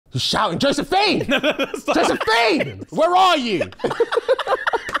He's shouting, Josephine! Josephine! Where are you?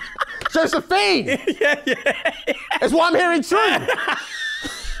 Josephine! Yeah. It's what I'm hearing too.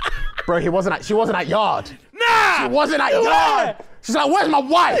 Bro, she wasn't at yard. Nah! She wasn't at yard. She's like, where's my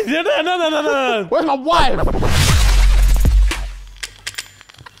wife? No. Where's my wife?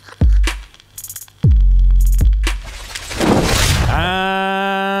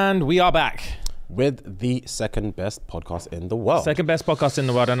 And we are back. With the second best podcast in the world. Second best podcast in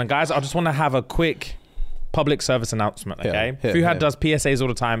the world. And guys, I just want to have a quick public service announcement, okay? Fuhad does PSAs all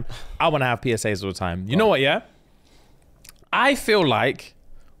the time. I want to have PSAs all the time. You know what, yeah? I feel like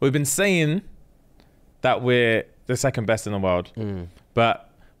we've been saying that we're the second best in the world,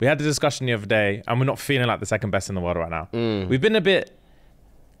 but we had the discussion the other day and we're not feeling like the second best in the world right now. We've been a bit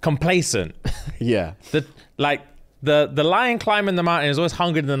complacent. Yeah. The lion climbing the mountain is always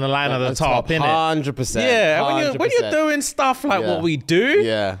hungrier than the lion at the top, innit? 100%. Yeah, 100%. When you're doing stuff like what we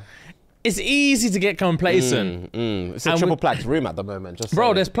do, it's easy to get complacent. It's a triple plaques room at the moment. Just bro,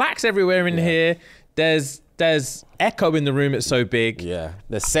 saying. there's plaques everywhere in here. There's echo in the room, it's so big. Yeah,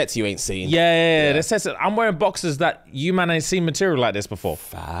 there's sets you ain't seen. Yeah. There's sets. I'm wearing boxes that you man ain't seen material like this before.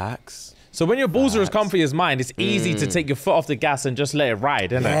 Facts. So when your balls are as comfy as mine, it's easy to take your foot off the gas and just let it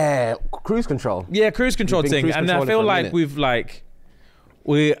ride, isn't it? Yeah, cruise control. Yeah, cruise control thing. And I feel like we've lost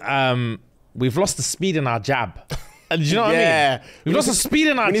the speed in our jab. Do you know what I mean? We've lost the speed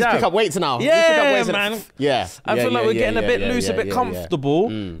in our jab. We need to pick up weights now. Yeah, man. Yeah. I feel like we're getting a bit loose, a bit comfortable.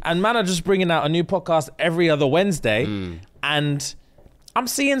 And man are just bringing out a new podcast every other Wednesday. And I'm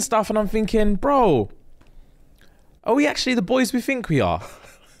seeing stuff and I'm thinking, bro, are we actually the boys we think we are?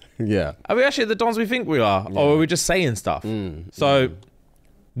 Yeah. Are we actually the dons we think we are? Or are we just saying stuff? So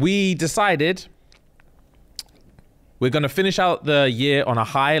we decided we're going to finish out the year on a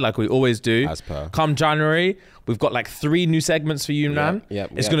high like we always do. As per. Come January, we've got like 3 new segments for you, man.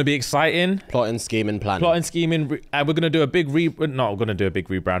 It's going to be exciting. Plotting, scheming, planning. Plotting, scheming. And we're going to do a big no, we're going to do a big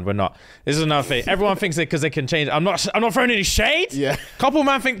rebrand. We're not. This is another thing. Everyone thinks it because they can change. I'm not throwing any shade. Yeah. Couple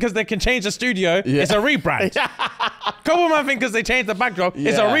man think because they can change the studio, it's a rebrand. Couple man think because they change the backdrop,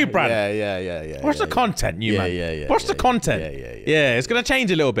 it's a rebrand. Yeah. Watch the content, man. Watch the content. Yeah, it's going to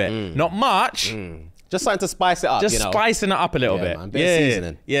change a little bit. Not much. Just something to spice it up, Just spicing it up a little bit. Man. Bit of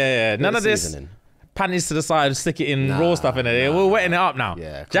seasoning. Yeah. None of this panties to the side, stick it in raw stuff in it. We're wetting it up now.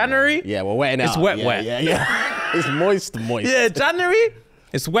 Yeah, January? Yeah, we're wetting it up. It's wet. Yeah. It's moist. Yeah, January?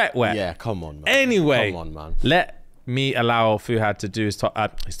 It's wet. Yeah, come on, man. Anyway, come on, man. Let me allow Fuhad to do his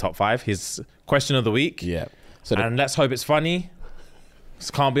top 5, his question of the week. Yeah. And let's hope it's funny.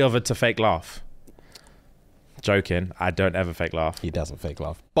 Just can't be bothered to fake laugh. Joking, I don't ever fake laugh. He doesn't fake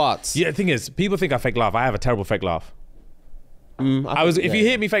laugh. But yeah, the thing is, people think I fake laugh. I have a terrible fake laugh. If you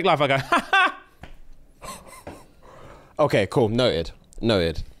hear me fake laugh, I go, ha ha. Okay, cool. Noted.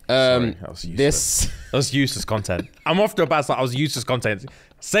 Sorry, that was useless. That was useless content. I'm off to a bad start. I was useless content.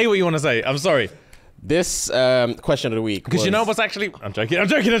 Say what you want to say. I'm sorry. This question of the week. Because you know what's actually... I'm joking. No, I'm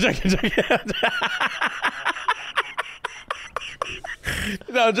joking.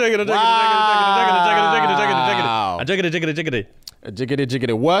 A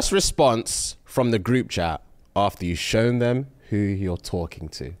jiggity. Worst response from the group chat after you've shown them who you're talking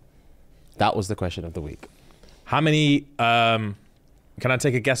to. That was the question of the week. How many... can I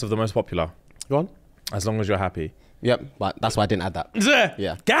take a guess of the most popular? Go on. As long as you're happy. Yep, but that's why I didn't add that.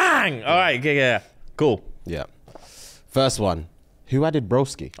 Yeah. Gang! All right, yeah. Cool. Yeah. First one. Who added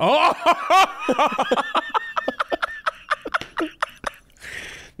broski? Oh!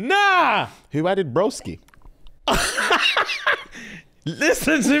 Nah! Who added broski?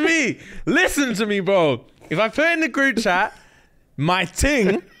 Listen to me, bro. If I put in the group chat my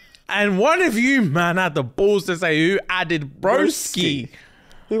ting, and one of you, man, had the balls to say who added broski.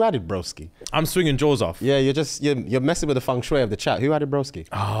 Who added broski? I'm swinging jaws off. Yeah, you're messing with the feng shui of the chat. Who added broski?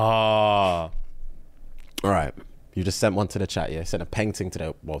 Ah. All right. You just sent one to the chat, yeah? Sent a painting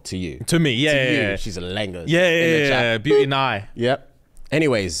to you. To me, yeah. To you. She's a lenga. Yeah. Beauty and I. Yep.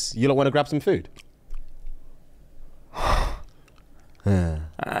 Anyways, you don't want to grab some food? Yeah.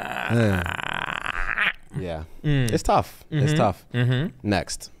 It's tough. It's tough.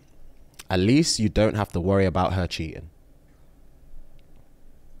 Next. At least you don't have to worry about her cheating.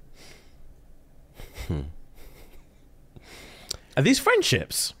 Are these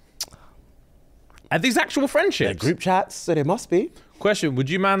friendships? Are these actual friendships? They're group chats, so they must be. Question, would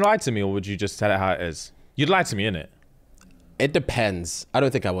you man lie to me or would you just tell it how it is? You'd lie to me, innit? It depends. I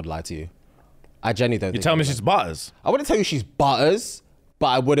don't think I would lie to you. I genuinely don't. You tell me she's butters. I wouldn't tell you she's butters, but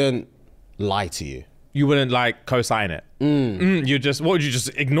I wouldn't lie to you. You wouldn't like co-sign it. You just, what would you just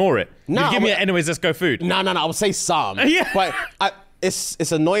ignore it? No, You'd give me an anyways, let's go food. No. I would say some. Yeah. But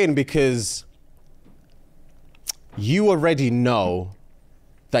it's annoying because you already know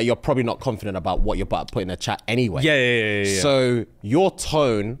that you're probably not confident about what you're about to put in the chat anyway. Yeah. So your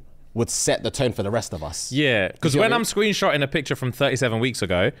tone would set the tone for the rest of us. Yeah, because when I'm screenshotting a picture from 37 weeks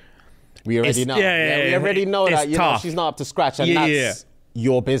ago, we already know. We already know that she's not up to scratch, and that's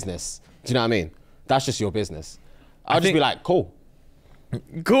your business. Do you know what I mean? That's just your business. I'll just be like, cool.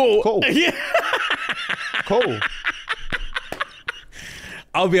 Yeah. Cool.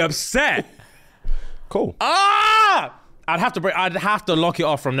 I'll be upset. Cool. I'd have to lock it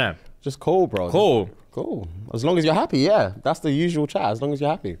off from them. Just cool, bro. Cool. As long as you're happy, yeah. That's the usual chat. As long as you're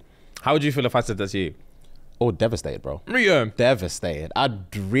happy. How would you feel if I said that to you? Oh, devastated, bro. Yeah. Devastated.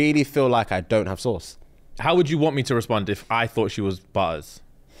 I'd really feel like I don't have sauce. How would you want me to respond if I thought she was butters?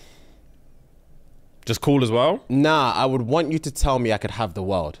 Just cool as well? Nah, I would want you to tell me I could have the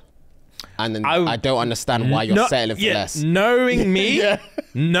world. And then I don't understand why you're settling for less. Knowing me,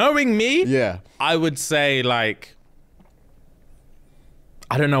 knowing me, yeah, I would say like,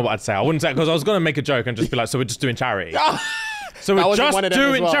 I don't know what I'd say. I wouldn't say, because I was going to make a joke and just be like, so we're just doing charity. So we're just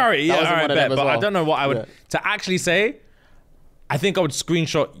doing charity. Yeah, all right, bet. But I don't know what I would, to actually say, I think I would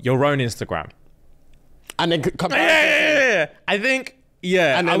screenshot your own Instagram. And then come back. Yeah. I think,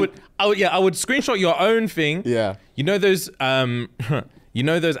 and I would screenshot your own thing. Yeah. You know those, you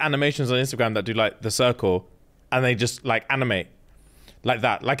know those animations on Instagram that do like the circle and they just like animate like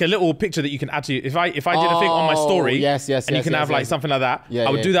that, like a little picture that you can add to you. If I did a thing on my story, and you can have like something like that, I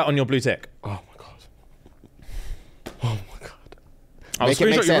would do that on your blue tick. Oh my god. Make it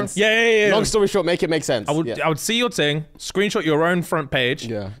make sense. Long story short, make it make sense. I would see your thing, screenshot your own front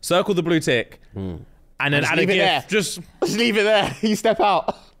page, circle the blue tick, and then add a GIF. Just leave it there. You step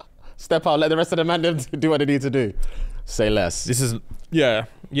out. Let the rest of the man do what they need to do. Say less. This is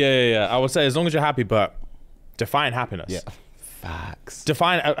I would say as long as you're happy, but define happiness. Yeah. Facts.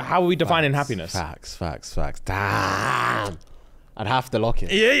 Define how are we defining happiness? Facts. Damn. I'd have to lock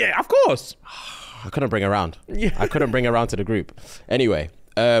it. Yeah, of course. I couldn't bring around. I couldn't bring around to the group. Anyway,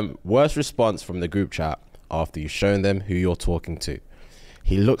 worst response from the group chat after you've shown them who you're talking to.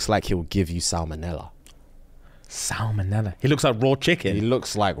 He looks like he'll give you salmonella. Salmonella. He looks like raw chicken.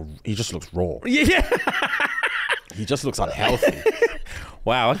 He just looks raw. Yeah. He just looks unhealthy.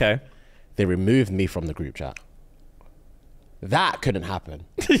 Wow, okay. They removed me from the group chat. That couldn't happen.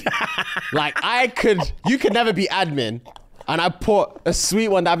 Like you could never be admin. And I put a sweet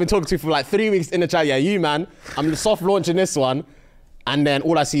one that I've been talking to for like 3 weeks in the chat. Yeah, you man, I'm soft launching this one. And then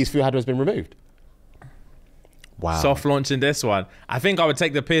all I see is Fuhad has been removed. Wow. Soft launching this one. I think I would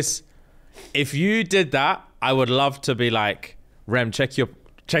take the piss. If you did that, I would love to be like, Rem, check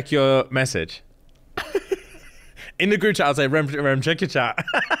your message. In the group chat, I'll say, Rem, check your chat.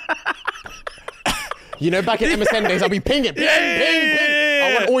 You know, back in MSN days, I'll be ping.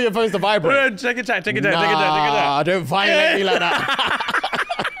 I want all your phones to vibrate. Rem, check your chat. Don't violate me like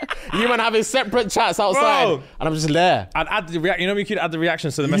that. You man having separate chats outside, and I'm just there. I'd add the you know, we could add the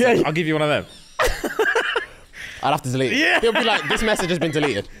reactions to the message. Yeah. I'll give you one of them. I'd have to delete it. Yeah. It'll be like, this message has been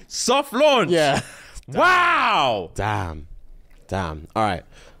deleted. Soft launch. Yeah. Wow. Damn. All right.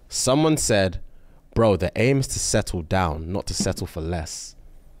 Someone said, bro, the aim is to settle down, not to settle for less.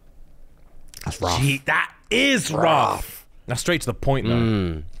 That's rough. Gee, that is rough. Now straight to the point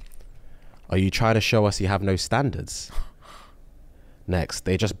though. Are you trying to show us you have no standards? Next,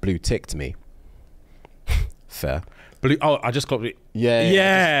 they just blue ticked me. Fair. Blue, I just got it.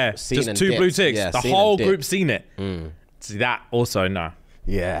 Yeah. Just two blue ticks. Yeah, the whole group seen it. See that also, no.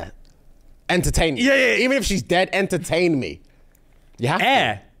 Yeah. Entertain me. Yeah. Even if she's dead, entertain me. You have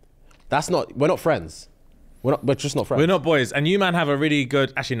to. That's not, we're not friends. We're just not friends. We're not boys. And you man have a really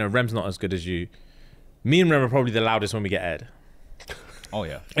good, actually no, Rem's not as good as you. Me and Rem are probably the loudest when we get Ed. Oh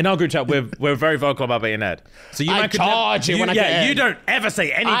yeah. In our group chat, we're very vocal about being Ed. So you I man could charge you when I get Ed. You don't ever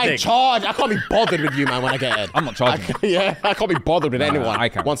say anything. I can't be bothered with you, man, when I get Ed. I'm not charging. I can't be bothered with anyone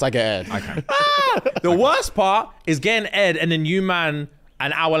once I get Ed. I can. The worst part is getting Ed and then you man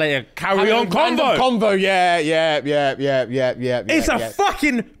an hour later carry on convo. Yeah. It's a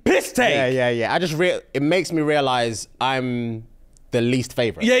fucking piss take. Yeah. It makes me realize I'm the least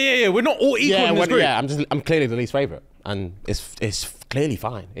favorite. Yeah. We're not all equal in this group. Yeah, I'm clearly the least favorite, and it's clearly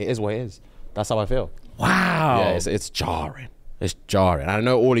fine. It is what it is. That's how I feel. Wow. Yeah, it's jarring. It's jarring. I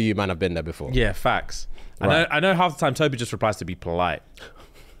know all of you man have been there before. Yeah, facts. Right. I know half the time Toby just replies to be polite.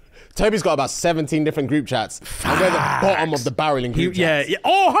 Toby's got about 17 different group chats. And we're the bottom of the barrel in group chats. Yeah.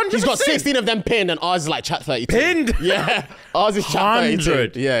 Oh, 100%. He's got 16 of them pinned and ours is like chat 32. Pinned? Yeah. Ours is chat 32.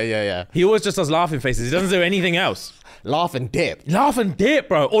 100. Yeah. He always just does laughing faces. He doesn't do anything else. Laugh and dip. Laugh and dip,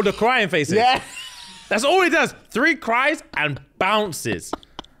 bro. Or the crying faces. Yeah. That's all he does. 3 cries and bounces.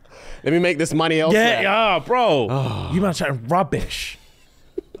 Let me make this money elsewhere. Yeah, bro. You man chatting rubbish.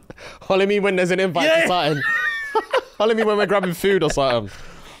 Holler me when there's an invite to something. Holler me when we're grabbing food or something.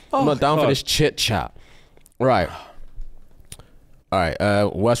 I'm not down for this chit chat. Right. All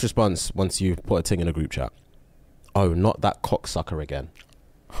right. Worst response once you put a thing in a group chat. Oh, not that cocksucker again.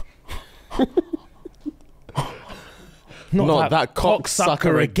 Not that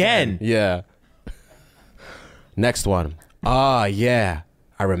cocksucker again. Yeah. Next one. Ah, yeah.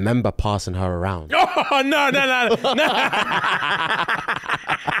 I remember passing her around. Oh, no.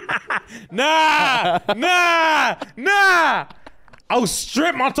 Nah. I'll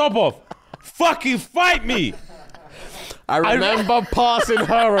strip my top off. Fucking fight me. I remember passing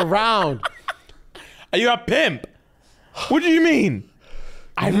her around. Are you a pimp? What do you mean?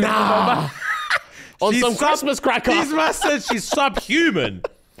 Nah. On some Christmas cracker. These man said she's subhuman.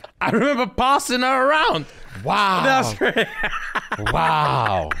 I remember passing her around. Wow. That's great.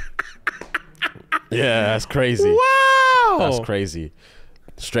 Wow. Yeah, that's crazy. Wow. That's crazy.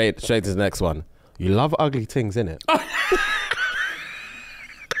 Straight to the next one. You love ugly things, innit?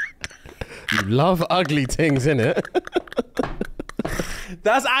 You love ugly things, innit?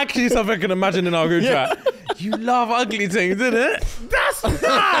 That's actually something I can imagine in our group chat. You love ugly things, innit? That's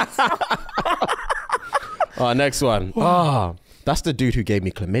nuts. Next one. That's the dude who gave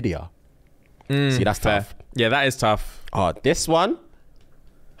me chlamydia. See, that's fair. tough. Yeah, that is tough. This one.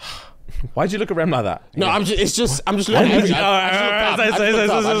 Why'd you look at Rem like that? No, I'm just looking at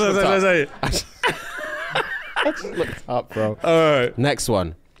I just looked up, bro. All right. Next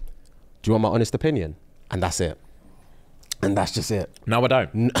one. Do you want my honest opinion? And that's it. And that's just it. No, I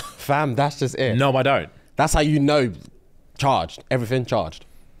don't. Fam, that's just it. No, I don't. That's how you know charged. Everything charged.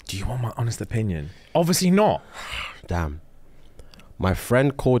 Do you want my honest opinion? Obviously not. Damn. My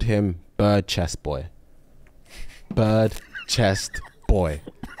friend called him Bird Chest Boy. Bird Chest Boy.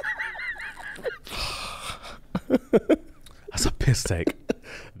 That's a piss take.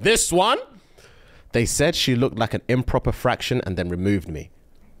 This one. They said she looked like an improper fraction and then removed me.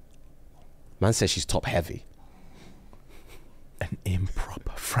 Man says she's top heavy. An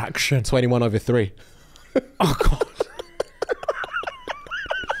improper fraction. 21/3. Oh, God.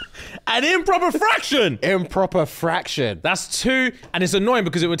 An improper fraction. Improper fraction. That's 2, and it's annoying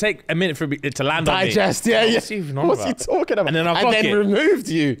because it would take a minute for it to land Digest, on me. yeah. What's he even on What's about? he talking about? And then I'll clock it. removed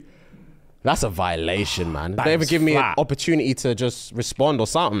you. That's a violation, man. They ever give me an opportunity to just respond or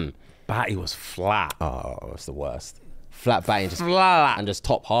something. Batty was flat. Oh, that's the worst. Flat batting, just Flat. and just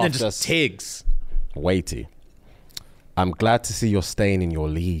top half, And just tigs. weighty. I'm glad to see you're staying in your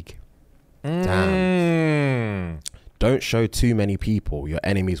league. Damn. Don't show too many people. Your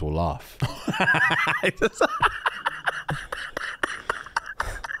enemies will laugh.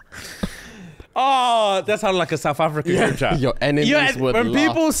 Oh, that sounded like a South African group chat. Your enemies would when laugh.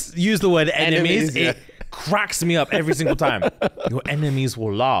 people use the word enemies, Enemies, it cracks me up every single time. Your enemies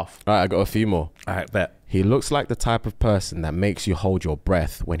will laugh. All right, I got a few more. All right, bet. He looks like the type of person that makes you hold your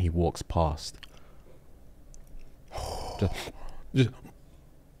breath when he walks past.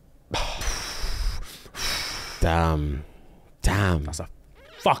 Damn. That's a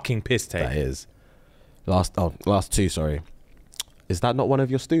fucking piss take. That is. Last 2, sorry. Is that not one of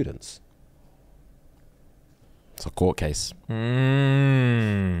your students? It's a court case. Go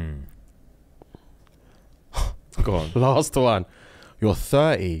on. Last one. You're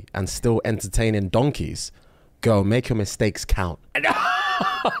 30 and still entertaining donkeys. Girl, make your mistakes count.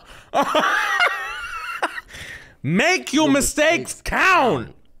 Make your mistakes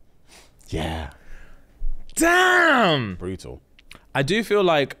count. Yeah. Damn. Brutal. I do feel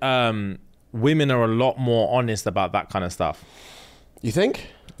like women are a lot more honest about that kind of stuff. You think?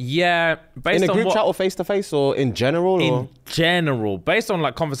 Yeah, based in a on group chat or face to face or in general? In general, based on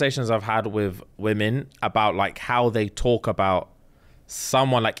like conversations I've had with women about like how they talk about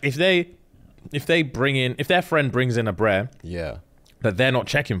someone, like if their friend brings in a brer, yeah, that they're not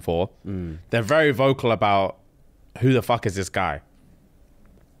checking for, they're very vocal about who the fuck is this guy.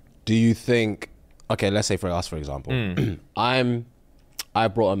 Do you think? Okay, let's say for us, for example, I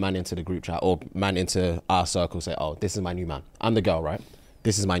brought a man into the group chat or man into our circle. Say, oh, this is my new man. I'm the girl, right?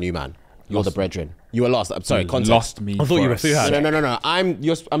 This is my new man. You're the brethren. You were lost. I'm sorry, context. Lost me. I thought you were through. No. I'm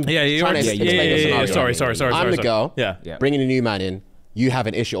Yeah, trying to explain the scenario. Sorry. I'm the girl. Yeah. Bringing a new man in. You have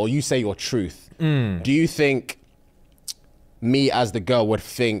an issue, or you say your truth. Do you think me as the girl would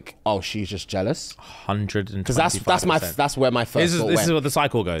think, oh, she's just jealous? 125%. Because that's where my first thought went. This is what the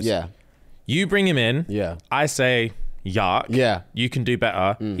cycle goes. Yeah. You bring him in. Yeah. I say, yuck. Yeah. You can do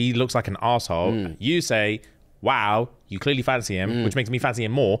better. He looks like an asshole. You say, wow, you clearly fancy him, which makes me fancy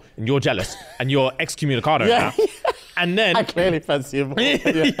him more, and you're jealous, and you're excommunicado now. And then I clearly fancy him more.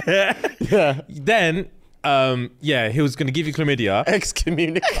 Then he was gonna give you chlamydia.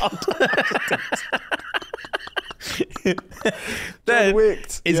 Excommunicado. Then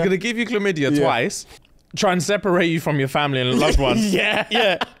he's gonna give you chlamydia twice, try and separate you from your family and loved ones.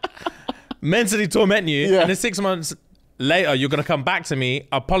 Mentally torment you, and then 6 months later you're gonna come back to me,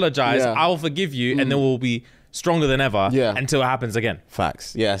 apologize, I'll forgive you, and then we'll be stronger than ever until it happens again.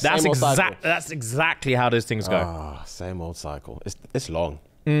 Facts. Yeah. That's exactly how those things go. Ah, same old cycle. It's long.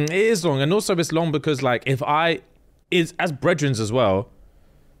 It is long, and also it's long because like as brethrens as well,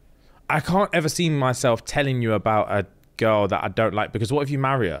 I can't ever see myself telling you about a girl that I don't like, because what if you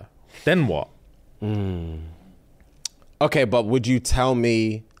marry her? Then what? Okay, but would you tell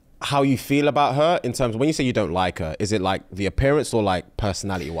me how you feel about her in terms of when you say you don't like her? Is it like the appearance or like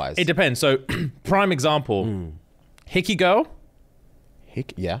personality wise? It depends. So prime example, hickey girl.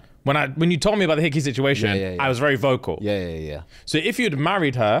 Yeah. When you told me about the hickey situation, I was very vocal. Yeah. So if you'd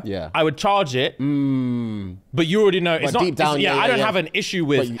married her, I would charge it. But you already know it's not deep down. I don't have an issue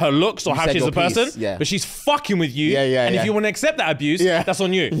with her looks or how she's a person. But she's fucking with you. And if you want to accept that abuse, that's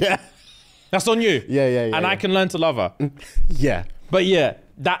on you. That's on you. And I can learn to love her. But yeah,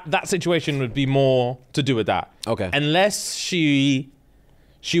 that situation would be more to do with that. Okay. Unless she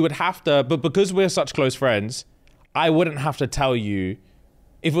would have to, but because we're such close friends, I wouldn't have to tell you.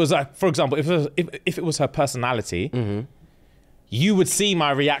 If it was like, for example, if it was her personality, you would see my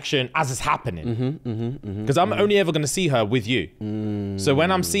reaction as it's happening. Because I'm only ever going to see her with you. So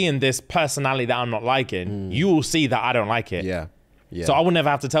when I'm seeing this personality that I'm not liking, you will see that I don't like it. So I would never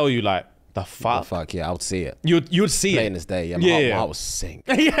have to tell you like, the fuck? Yeah, I would see it. You would see Plain it. as day. My heart was sink.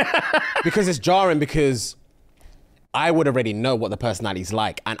 Because it's jarring, because I would already know what the personality's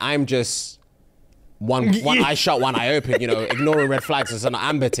like, and I'm just one eye shut, one eye open, you know, ignoring red flags as an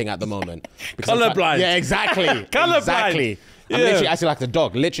ambiting at the moment. Colorblind. Yeah, exactly. Colorblind. Exactly. I'm literally acting like a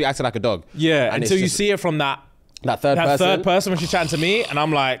dog. Literally acting like a dog. Yeah, and until you see it from that third person when she's chatting to me, and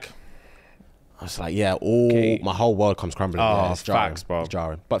I'm like, I was like, my whole world comes crumbling. Oh, it's jarring. facts, bro. It's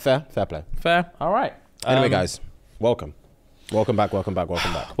jarring. But fair play. Fair. All right. Anyway, guys, welcome. Welcome back. Welcome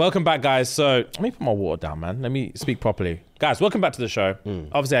back, guys. So let me put my water down, man. Let me speak properly. Guys, welcome back to the show.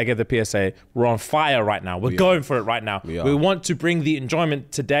 Obviously, I gave the PSA. We're on fire right now. We're going for it right now. We want to bring the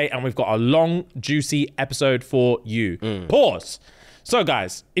enjoyment today, and we've got a long, juicy episode for you. Pause. So,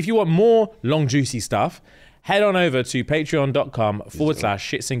 guys, if you want more long, juicy stuff, head on over to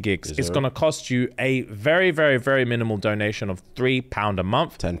patreon.com/ShxtsNGigs. It's going to cost you a very, very, very minimal donation of £3 a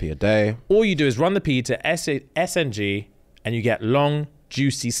month. 10p a day. All you do is run the P to SNG, and you get long,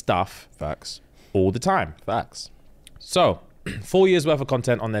 juicy stuff. Facts. All the time. Facts. So, 4 years worth of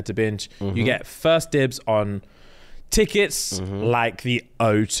content on there to binge. You get first dibs on tickets like the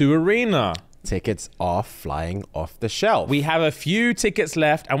O2 Arena. Tickets are flying off the shelf. We have a few tickets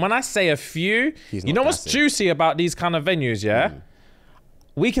left. And when I say a few, you know what's juicy about these kind of venues, yeah?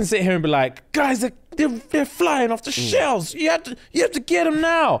 We can sit here and be like, guys, they're flying off the shelves. You have to get them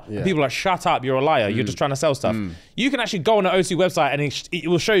now. And people are like, shut up, you're a liar. You're just trying to sell stuff. You can actually go on the O2 website and it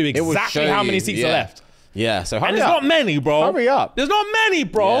will show you exactly how many seats are left. Yeah, so hurry up. And there's not many, bro. Hurry up. There's not many,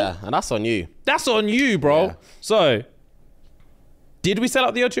 bro. Yeah, and that's on you. That's on you, bro. Yeah. So, did we sell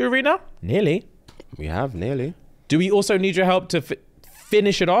out the O2 Arena? Nearly. We have, nearly. Do we also need your help to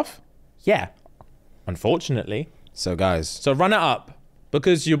finish it off? Yeah. Unfortunately. So, guys. So, run it up,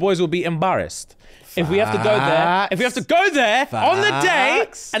 because your boys will be embarrassed. If we have to go there, on the day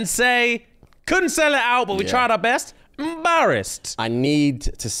and say, couldn't sell it out, but we tried our best, embarrassed. I need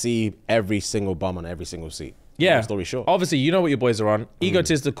to see every single bum on every single seat. Yeah. Long story short. Obviously, you know what your boys are on.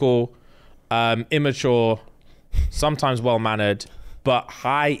 Egotistical, immature, sometimes well-mannered, but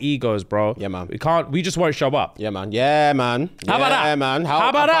high egos, bro. Yeah, man. We just won't show up. Yeah, man. Yeah, man. How about that? Yeah, man. How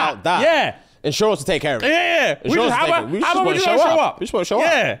about that? Yeah. Insurance to take care of it. Yeah. How about we just don't show up? We just won't show up.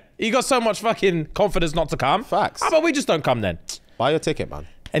 Yeah. You got so much fucking confidence not to come. Facts. How about we just don't come then? Buy your ticket, man.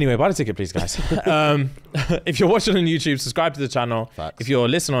 Anyway, buy the ticket, please, guys. If you're watching on YouTube, subscribe to the channel. Facts. If you're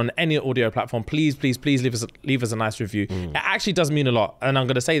listening on any audio platform, please leave us a nice review. It actually does mean a lot. And I'm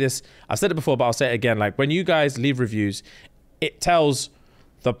going to say this. I've said it before, but I'll say it again. Like, when you guys leave reviews, it tells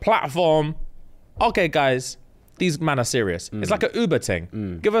the platform, okay, guys, these men are serious. It's like an Uber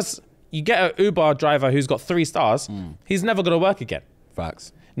thing. You get an Uber driver who's got 3 stars, he's never going to work again.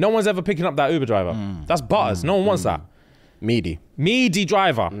 Facts. No one's ever picking up that Uber driver. That's butters. No one wants that. Meaty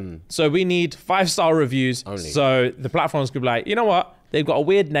driver. So we need 5-star reviews. Only. So the platforms could be like, you know what? They've got a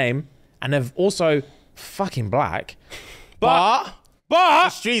weird name and they're also fucking black. But But The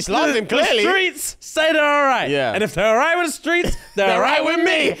streets love him, clearly. The streets say they're all right. Yeah. And if they're all right with the streets, they're all right with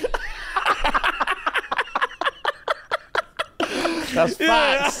me. That's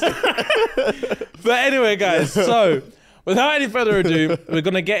facts. But anyway, guys, so without any further ado, we're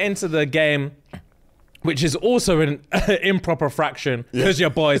going to get into the game, which is also an improper fraction because your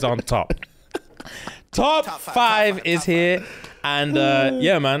boy's on top. Top five is here. And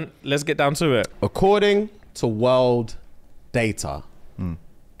yeah, man, let's get down to it. According to world data,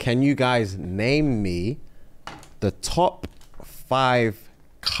 can you guys name me the top 5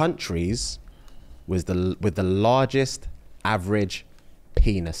 countries with the largest average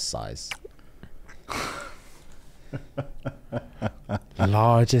penis size?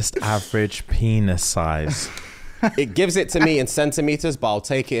 Largest average penis size. It gives it to me in centimeters, but I'll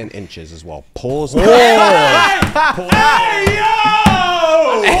take it in inches as well. Pause. Hey, yo!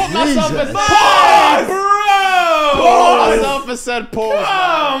 Said pause.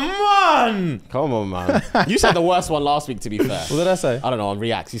 Come on, man. You said the worst one last week, to be fair. What did I say? I don't know, on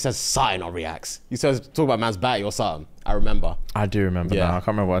Reacts. You said something on Reacts. You said talk about man's batty or something. I remember. I do remember Yeah. now. I can't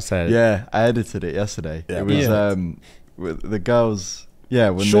remember what I said. Yeah, I edited it yesterday. Yeah. It was Yeah. with the girls. Yeah,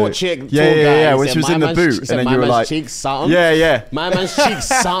 when Short the, chick, yeah, tall yeah, guy. yeah. He When said, she was "My in the man's-" boot, he and said, then "My you were man's like, cheeks something." yeah, yeah. My man's cheeks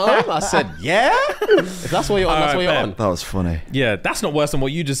something. I said, yeah. If that's what you're on, that's what you're Alright, on. That was funny. Yeah, that's not worse than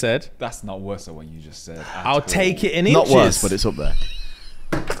what you just said. That's not worse than what you just said. I'll take it in inches. Not worse, but it's up there.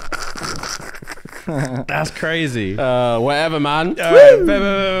 That's crazy. Whatever, man.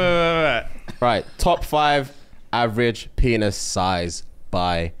 Alright, Right, top 5 average penis size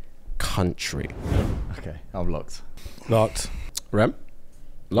by country. Okay, I'm locked. Locked. Rem?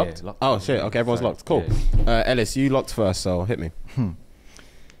 Locked? Yeah, locked. Oh, shit. Okay, everyone's Sorry. locked. Cool. Ellis, you locked first, so hit me.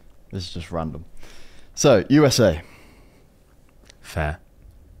 This is just random. So, USA, Fair.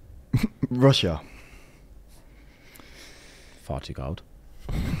 Russia, Far too cold.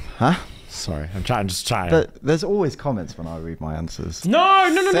 huh? Sorry, I'm just trying. There's always comments when I read my answers. No,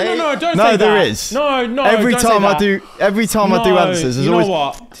 don't say No, that. there is. No, Every don't say time I that. do, I do answers. There's you know always.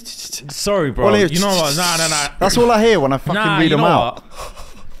 what? Sorry, bro. Well, You know what? No. That's all I hear when I fucking read you them know out. what?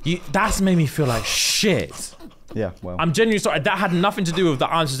 That's made me feel like shit. Yeah, well, I'm genuinely sorry. That had nothing to do with the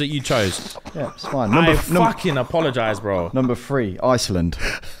answers that you chose. yeah, it's fine. I fucking apologize, bro. Number 3, Iceland.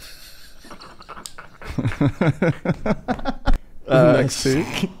 Next two.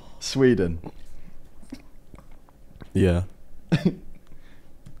 Sweden. Yeah.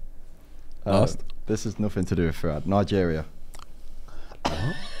 Last. This has nothing to do with Fuad. Nigeria.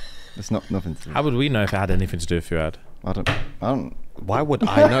 It's nothing to do. How would we know if it had anything to do with Fuad? I don't. Why would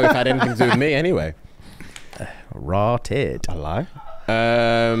I know if it had anything to do with me anyway? Rotted. I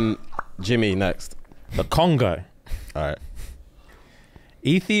lie. Jimmy, next. The Congo. All right.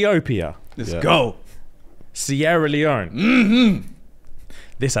 Ethiopia. Let's Yeah. go. Sierra Leone.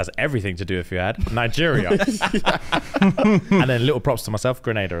 This has everything to do with Fuad. Nigeria. And then little props to myself,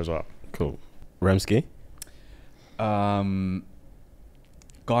 Grenada as well. Cool. Remski?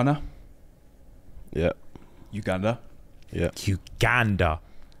 Ghana, Yeah. Uganda, Yeah. Uganda.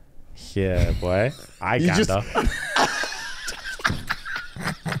 Yeah, boy. You just- Uganda.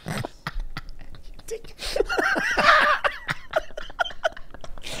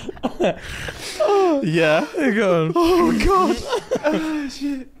 Yeah. Go on. Oh, God.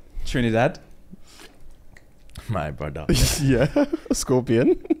 Trinidad, My brother. Yeah.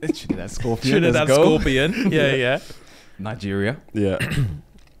 Scorpion. Trinidad Scorpion, Trinidad let's go. Scorpion. Yeah, yeah. Nigeria, Yeah.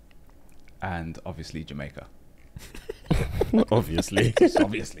 and obviously Jamaica. Obviously.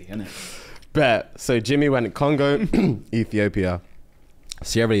 Obviously, innit? Bet. So Jimmy went Congo, Ethiopia,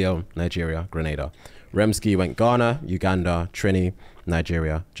 Sierra Leone, Nigeria, Grenada. Remski went Ghana, Uganda, Trini,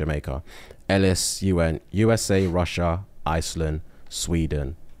 Nigeria, Jamaica. Ellis, you went USA, Russia, Iceland,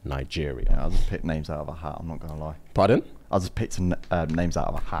 Sweden, Nigeria. Yeah, I'll just pick names out of a hat. I'm not gonna lie. Pardon? I'll just pick some names out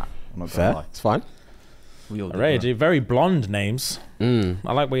of a hat. I'm not gonna Fair. lie. It's fine. We all did Alright, that. very blonde names. I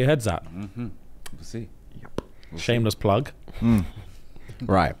like where your head's at. We'll see. Shameless plug.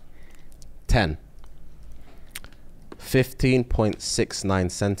 Right. 10.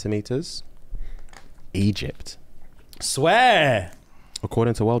 15.69 centimeters. Egypt. Swear.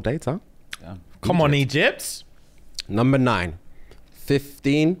 According to world data. Yeah. Come on, Egypt. Number 9.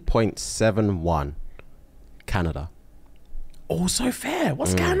 15.71. Canada. Also fair.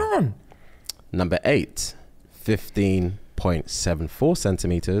 What's going on? Number 8. 15.74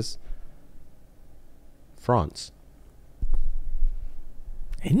 centimeters. France.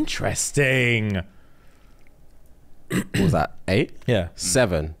 Interesting. What was that? 8? Yeah.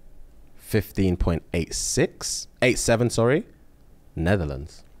 7. 15.86. 87, sorry.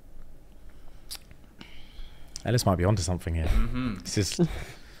 Netherlands. Ellis might be onto something here. This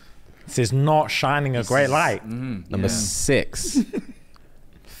is not shining a great light. Number 6,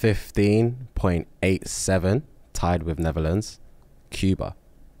 15.87, tied with Netherlands, Cuba.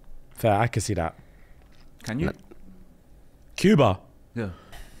 Fair, I can see that. Can you? Cuba. Yeah.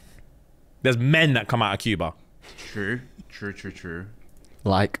 There's men that come out of Cuba. True.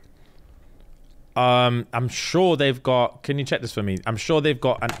 Like, I'm sure they've got. Can you check this for me? I'm sure they've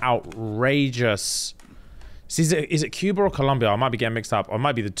got an outrageous. Is it Cuba or Colombia? I might be getting mixed up. Or it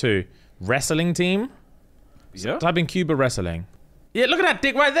might be the two. Wrestling team. Yeah. Type in Cuba wrestling. Yeah, look at that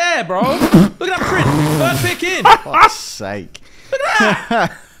dick right there, bro. Look at that print. Third pick in. For fuck's sake.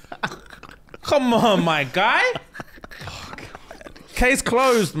 Come on, my guy. Case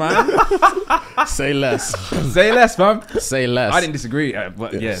closed, man. say less. Say less, fam. Say less. I didn't disagree.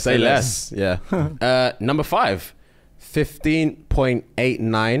 But yeah, say less. Yeah. Number 5,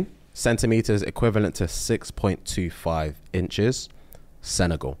 15.89 centimeters, equivalent to 6.25 inches,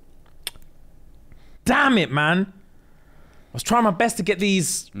 Senegal. Damn it, man. I was trying my best to get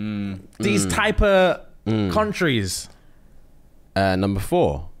these type of countries. Number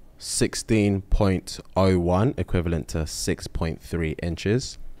 4, 16.01, equivalent to 6.3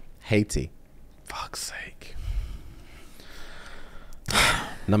 inches, Haiti. Fuck's sake.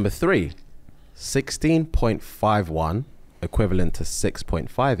 Number 3, 16.51, equivalent to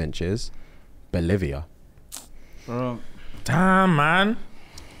 6.5 inches, Bolivia. Damn, man.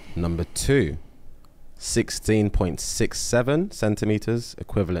 Number 2, 16.67 centimeters,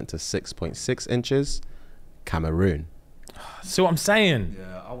 equivalent to 6.6 inches, Cameroon. See what I'm saying?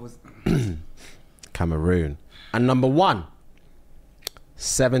 Yeah, I was. Cameroon. And number 1,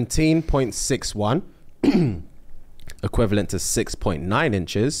 17.61, equivalent to 6.9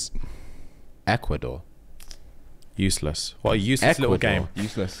 inches, Ecuador. Useless. What a useless little game.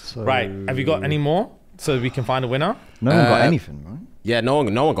 Useless. So Right. Have you got any more so we can find a winner? No one got anything, right? Yeah, no one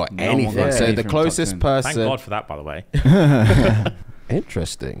got No one anything. got So anything the from closest top 10. person. Thank God for that, by the way.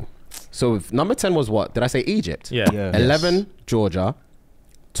 Interesting. So number 10 was what? Did I say Egypt? Yeah. Yeah. 11, Georgia.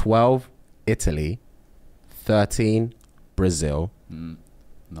 12, Italy. 13, Brazil. No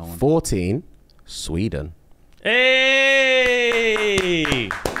one. 14, Sweden. Hey!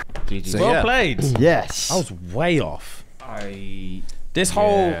 GG. So Well yeah. played. Yes. I was way off. This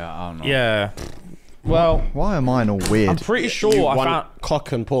whole... I don't know. Yeah. Well, Why are mine all weird? I'm pretty sure You I won found...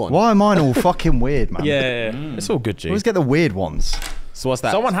 cock and porn. Why are mine all fucking weird, man? Yeah. It's all good, G. Always get the weird ones. So what's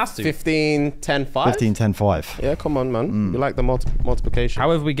that? Someone has to. 15, 10, 5? 15, 10, 5. Yeah, come on, man. You like the multiplication.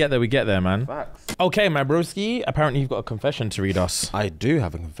 However we get there, man. Facts. Okay, my broski. Apparently you've got a confession to read us. I do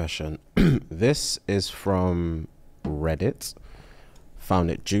have a confession. This is from Reddit. Found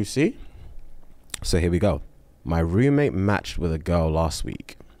it juicy. So here we go. My roommate matched with a girl last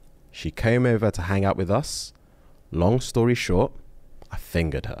week. She came over to hang out with us. Long story short, I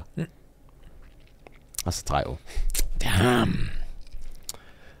fingered her. That's the title. Damn.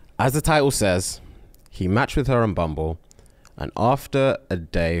 As the title says, he matched with her on Bumble, and after a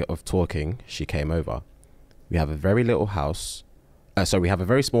day of talking, she came over. We have a very little house. We have a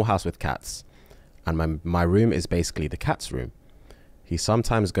very small house with cats, and my room is basically the cat's room. He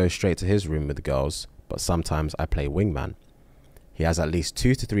sometimes goes straight to his room with the girls, but sometimes I play wingman. He has at least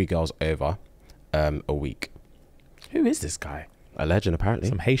 2 to 3 girls over a week. Who is this guy? A legend, apparently.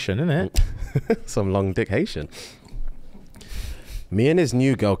 Some Haitian, innit? Some long dick Haitian. Me and his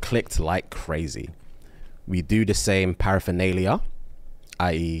new girl clicked like crazy. We do the same paraphernalia,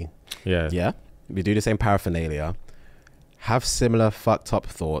 i.e. Yeah. We do the same paraphernalia, have similar fucked up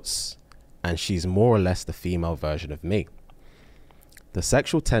thoughts, and she's more or less the female version of me. The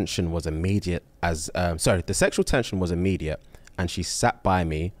sexual tension was immediate and she sat by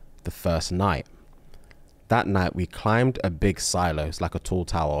me the first night. That night we climbed a big silo. It's like a tall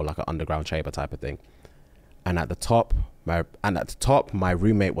tower or like an underground chamber type of thing. And at the top, my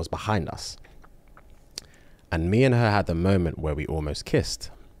roommate was behind us. And me and her had the moment where we almost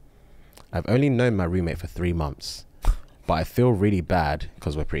kissed. I've only known my roommate for 3 months, but I feel really bad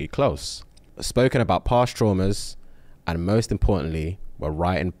because we're pretty close. Spoken about past traumas, and most importantly, we're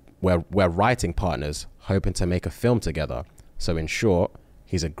writing partners, hoping to make a film together. So in short,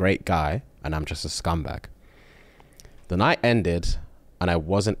 he's a great guy and I'm just a scumbag. The night ended and I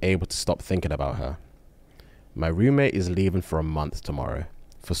wasn't able to stop thinking about her. My roommate is leaving for a month tomorrow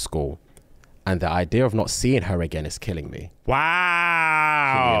for school, and the idea of not seeing her again is killing me.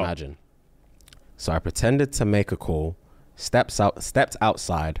 Wow. Can you imagine? So I pretended to make a call, stepped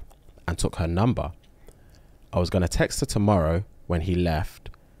outside and took her number. I was going to text her tomorrow when he left,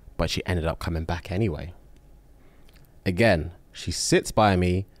 but she ended up coming back anyway. Again, she sits by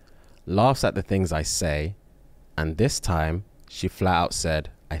me, laughs at the things I say, And this time, she flat out said,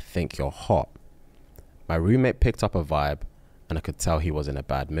 "I think you're hot." My roommate picked up a vibe, and I could tell he was in a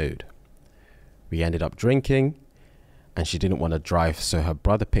bad mood. We ended up drinking, and she didn't want to drive, so her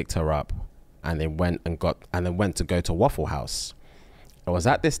brother picked her up, and then went to go to Waffle House. It was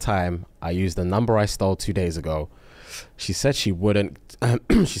at this time I used the number I stole 2 days ago. She said she wouldn't.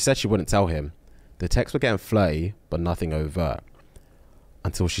 She said she wouldn't tell him. The texts were getting flirty, but nothing overt.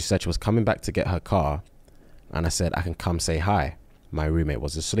 Until she said she was coming back to get her car, and I said I can come say hi. My roommate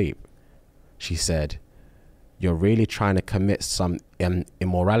was asleep. She said, "You're really trying to commit some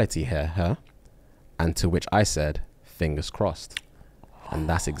immorality here, huh?" And to which I said, "Fingers crossed." And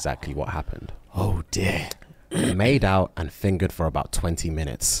that's exactly what happened. Oh dear. We made out and fingered for about 20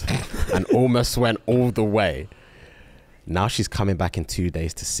 minutes and almost went all the way. Now she's coming back in 2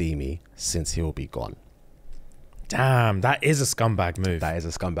 days to see me since he'll be gone. Damn, that is a scumbag move. That is a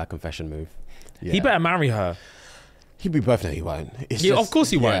scumbag confession move. Yeah. He better marry her. He'd be both. No, he won't. It's Yeah, just- of course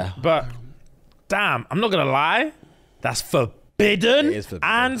he yeah. won't. But damn, I'm not gonna lie. That's forbidden, It is forbidden.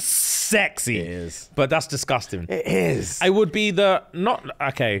 and sexy. It is. But that's disgusting. It is. I would be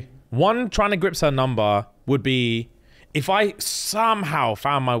one, trying to grips her number would be if I somehow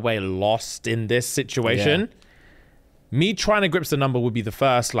found my way lost in this situation. Me trying to grips the number would be the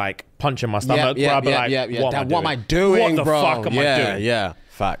first like punch in my stomach. where I'd be like, What am I doing, What the bro? fuck am I doing? Yeah,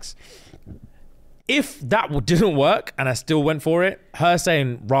 facts. If that didn't work and I still went for it, her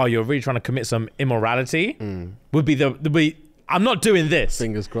saying, "Rah, you're really trying to commit some immorality," would be I'm not doing this.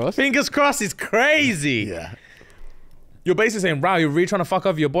 Fingers crossed. Fingers crossed is crazy. Yeah. You're basically saying, "Rah, you're really trying to fuck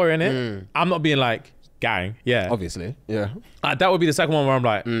off your boy, innit?" I'm not being like, gang. Yeah. Obviously. Yeah. That would be the second one where I'm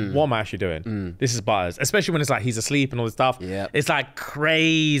like, what am I actually doing? This is butters. Especially when it's like he's asleep and all this stuff. Yeah. It's like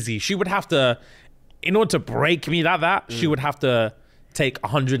crazy. She would have to, in order to break me like that, she would have to take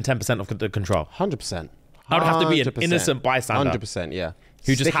 110% of the control. 100%. I would have to be an innocent bystander. 100%, yeah.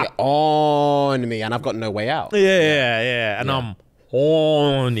 Who just stick it on me and I've got no way out. Yeah. And I'm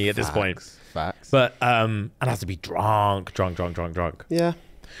horny at this point. Facts. But I'd have to be drunk. Yeah.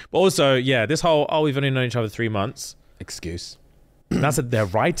 But also, yeah, this whole, we've only known each other 3 months. Excuse. That's that they're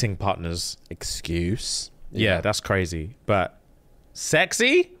writing partners. Excuse. Yeah, that's crazy. But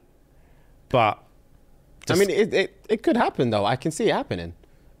sexy? But I mean, it could happen though. I can see it happening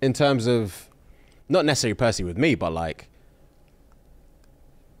in terms of not necessarily personally with me, but like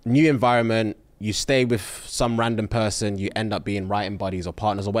new environment, you stay with some random person, you end up being writing buddies or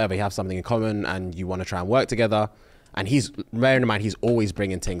partners or whatever, you have something in common and you want to try and work together. And he's, bearing in mind, he's always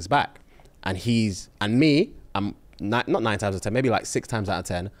bringing things back. And me, I'm not 9 times out of 10, maybe like 6 times out of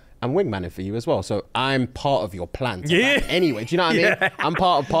 10, I'm wingmanning for you as well. So I'm part of your plan. Anyway, do you know what I mean? I'm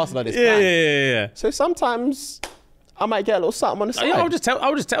parcel of this plan. Yeah. So sometimes I might get a little something on the side. Yeah,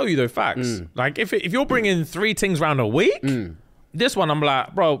 I'll just tell you though facts. Like if you're bringing 3 things round a week, this one I'm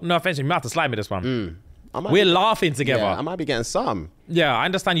like, bro, no offense, you might have to slide me this one. We're laughing together. Yeah, I might be getting some. Yeah, I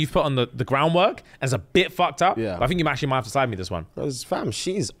understand you've put on the groundwork and it's a bit fucked up. Yeah. But I think you actually might have to slide me this one. Because fam,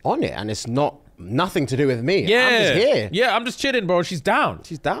 she's on it and it's nothing to do with me. Yeah. I'm just here. Yeah, I'm just chilling, bro. She's down.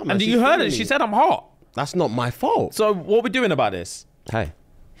 She's down, man. And She's you heard feeling it. me. She said I'm hot. That's not my fault. So what we doing about this? Hey.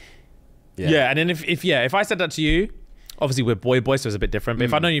 Yeah, and then if I said that to you, obviously we're boy, so it's a bit different. But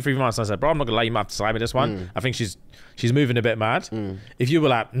if I'd known you 3 months and I said, bro, I'm not gonna lie, you might have to slide me this one. I think she's moving a bit mad. If you were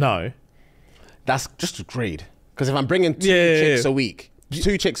like, no. That's just agreed. Because if I'm bringing 2 chicks a week,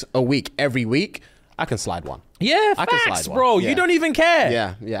 2 chicks a week every week, I can slide one. Yeah, I can facts, slide bro. one. You Yeah. don't even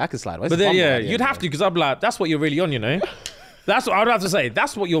care. Yeah, I can slide one. But then, you'd have to, because I'm like, that's what you're really on, you know? That's what I would have to say.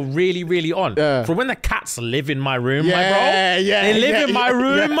 That's what you're really, really on. Yeah. For when the cats live in my room, my bro. Yeah, They live in my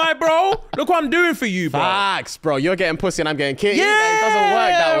room, my bro. Look what I'm doing for you, bro. Facts, bro. You're getting pussy and I'm getting kitty. Yeah, it doesn't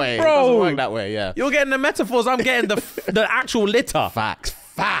work that way. bro. It doesn't work that way, yeah. You're getting the metaphors, I'm getting the actual litter.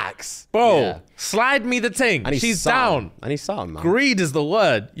 Facts. Bro, Yeah. slide me the thing. I need She's some. down. I need some, man. Greed is the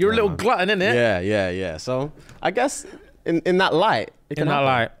word. You're a little glutton, innit? Yeah. So I guess in that light, it can In that happen.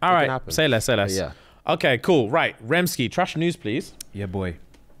 light. All It can right, happen. say less. Yeah. Okay, cool. Right, Remski, trash news, please. Yeah, boy.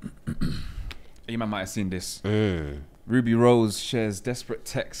 You might have seen this. Ruby Rose shares desperate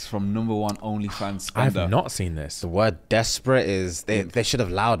texts from #1 OnlyFans I've spender. not seen this. The word desperate is, they should have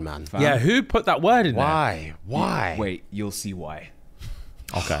loud, man. Yeah, who put that word in Why? Why? Wait, you'll see why.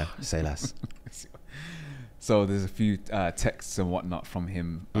 there? Okay. Say less. So there's a few texts and whatnot from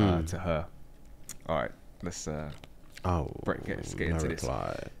him to her. All right, let's let's get into this.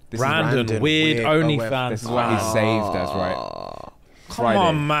 This is Brandon, weird OnlyFans. This is what he saved as, right? Come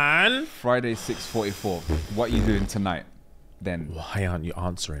on, man. Friday 6:44. What you doing tonight? Then Why aren't you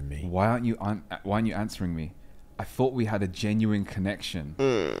answering me? why aren't you answering me? I thought we had a genuine connection.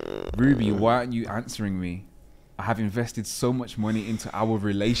 Ruby, why aren't you answering me? I have invested so much money into our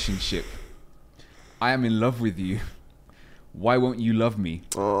relationship. I am in love with you. Why won't you love me?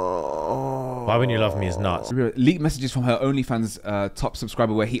 Why won't you love me is nuts. Leaked messages from her OnlyFans top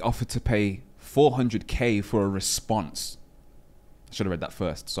subscriber where he offered to pay 400k for a response. I should have read that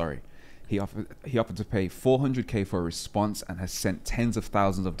first, sorry. He offered to pay 400k for a response and has sent tens of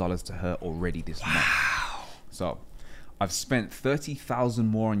thousands of dollars to her already this month. So, I've spent 30,000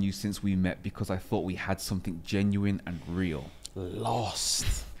 more on you since we met because I thought we had something genuine and real.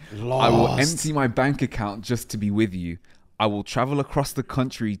 Lost. I will empty my bank account just to be with you. I will travel across the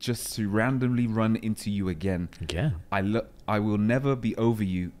country just to randomly run into you again. Again? I will never be over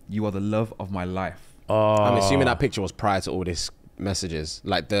you. You are the love of my life. I'm assuming that picture was prior to all these messages.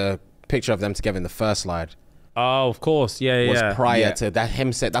 Like the picture of them together in the first slide. Oh, of course. Yeah, was yeah. prior to that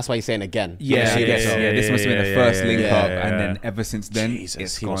him said. That's why he's saying again. Yeah, this must have been the first link up, and then ever since then,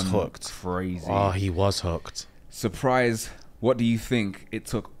 Jesus, he was hooked. Crazy. Oh, he was hooked. Surprise! What do you think? It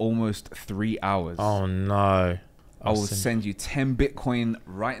took almost 3 hours. Oh no! I will send you 10 Bitcoin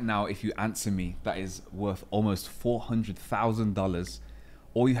right now if you answer me. That is worth almost $400,000.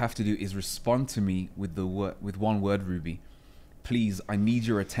 All you have to do is respond to me with one word, Ruby. Please, I need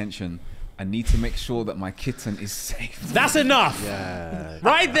your attention. I need to make sure that my kitten is safe. That's enough. Yeah.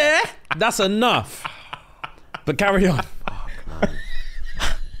 Right there. That's enough. But carry on. Fuck, man.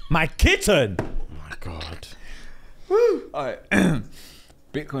 My kitten. Oh my God. Woo. All right.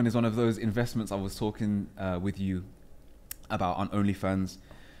 Bitcoin is one of those investments I was talking with you about on OnlyFans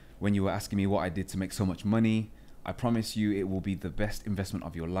when you were asking me what I did to make so much money. I promise you it will be the best investment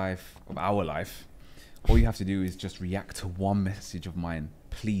of your life, of our life. All you have to do is just react to one message of mine.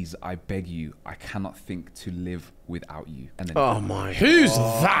 Please, I beg you, I cannot think to live without you. And then Oh my Who's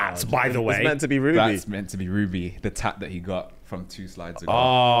God. that, by the way? It's meant to be Ruby. That's meant to be Ruby, the tat that he got from 2 slides ago.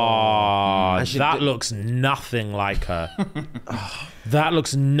 Oh, that looks nothing like her. That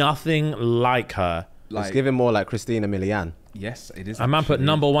looks nothing like her. It's giving more like Christina Milian. Yes, it is. A man put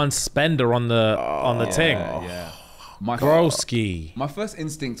 #1 spender on the thing. Yeah. Broski. My first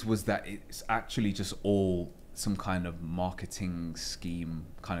instinct was that it's actually just all some kind of marketing scheme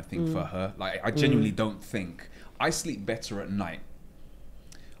kind of thing for her. Like, I genuinely don't think I sleep better at night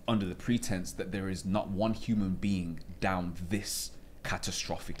under the pretense that there is not one human being down this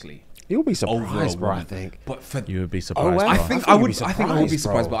catastrophically. You'll be over surprised, a bro. I woman. think. But for You would be surprised. well. I bro. think I I think would. you'd be I think I would be surprised,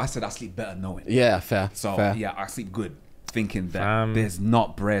 surprised, bro. but I said I sleep better knowing. Yeah, fair. So fair. yeah, I sleep good, thinking that there's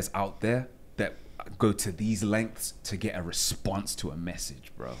not bres out there that go to these lengths to get a response to a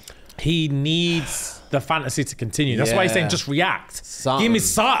message, bro. He needs the fantasy to continue. That's why he's saying just react. Something. Give me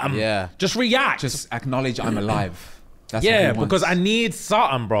something. Yeah. Just react. Just acknowledge I'm alive. That's what yeah, he wants. because I need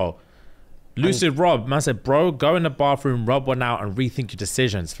something, bro. Lucid Rob, man said, bro, go in the bathroom, rub one out, and rethink your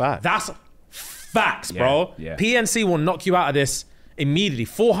decisions. Facts. That's facts, bro. yeah. PNC will knock you out of this immediately.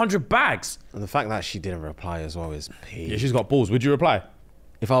 400 bags. And the fact that she didn't reply as well is peak. Yeah, she's got balls. Would you reply?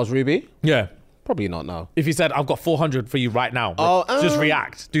 If I was Ruby, Yeah. probably not. No. If he said, I've got 400 for you right now, just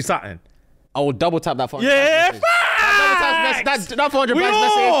react. Do something. I will double tap that 400. Yeah, message. That double tap message. That 400 We message.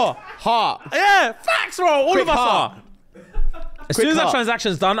 all. Heart. Yeah, facts, bro. All Quick of us heart. are. As soon as that heart.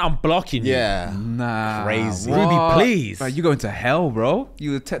 transaction's done, I'm blocking you. Yeah. Nah, Crazy. what? Ruby, please. Bro, you going to hell, bro.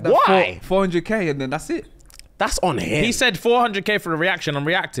 You take that Why? 400k and then that's it. That's on him. He said 400k for the reaction. I'm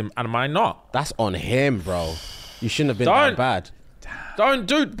reacting, and am I not? That's on him, bro. You shouldn't have been Don't. that bad. Don't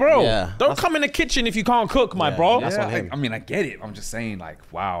do, bro. Yeah, Don't come in the kitchen if you can't cook, my Yeah, bro. That's on him. I mean, I get it. I'm just saying, like,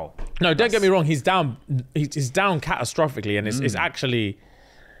 wow. No, don't get me wrong. He's down. He's down catastrophically, and it's actually,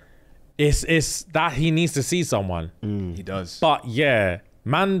 it's that he needs to see someone. He does. But yeah,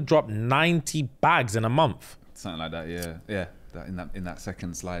 man dropped 90 bags in a month. Something like that, yeah. Yeah. In that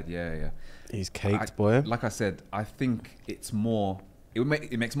second slide, yeah. He's caked, boy. Like I said, I think it's more. It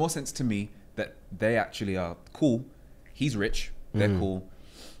makes more sense to me that they actually are cool. He's rich. They're cool.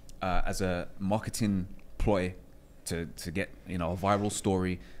 As a marketing ploy to get a viral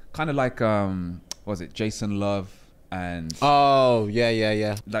story, kind of like what was it, Jason Love and Oh,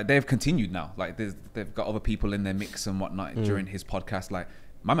 yeah. like they've continued now. Like they've got other people in their mix and whatnot during his podcast. Like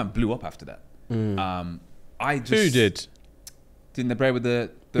my man blew up after that. I just Who did? didn't the bread with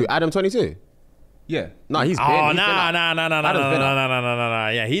the Who, Adam 22? yeah. No, he's been. Oh, he's been up. no.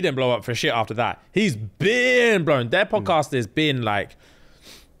 Yeah, he didn't blow up for shit after that. He's been blown. Their podcast has been like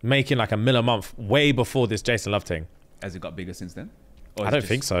making like $1 million a month way before this Jason Love thing. Has it got bigger since then? Or I is don't just-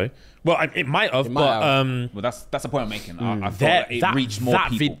 think so. Well, it might have, might but have. Well, that's the point I'm making. I thought that it reached more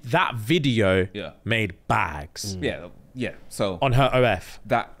people. that video Yeah. made bags Yeah. So on her OF.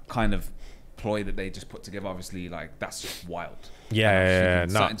 that kind of ploy that they just put together, obviously, like that's just wild. Yeah,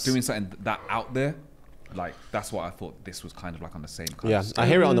 Doing nuts. something that out there, like that's what I thought. This was kind of like on the same kind Yeah, of I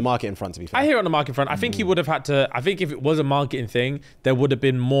hear it on the marketing front, to be fair. I hear it on the marketing front. I think he would have had to. I think if it was a marketing thing, there would have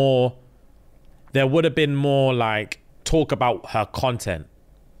been more. There would have been more like talk about her content.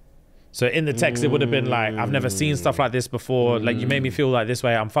 So in the text, it would have been like, I've never seen stuff like this before. Like, you made me feel like this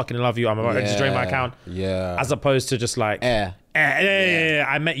way. I'm fucking in love with you. I'm about to drain my account. Yeah. As opposed to just like,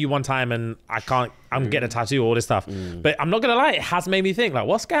 I met you one time and I'm getting a tattoo, all this stuff. But I'm not going to lie, it has made me think, like,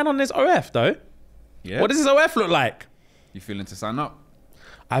 what's going on in this OF though? Yeah. What does this OF look like? You feeling to sign up?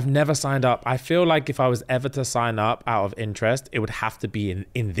 I've never signed up. I feel like if I was ever to sign up out of interest, it would have to be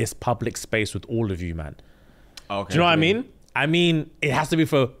in this public space with all of you, man. Okay. Do you know what I mean? I mean, it has to be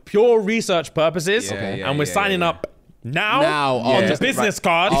for pure research purposes, and we're signing up now on the business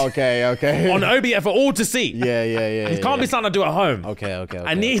card. Okay. On OBF for all to see. Yeah. It can't be something I do at home. Okay.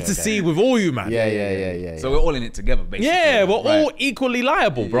 I need to see with all you, man. Yeah. So we're all in it together, basically. Yeah, we're all equally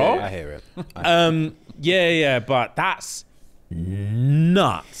liable, bro. I hear it. Yeah, but that's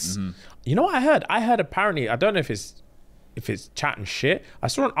nuts. You know what I heard? I heard apparently, I don't know if it's chat and shit. I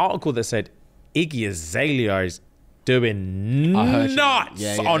saw an article that said Iggy Azalea is doing nuts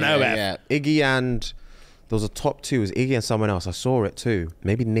on OF. Yeah. Iggy and there was a top two. It was Iggy and someone else. I saw it too.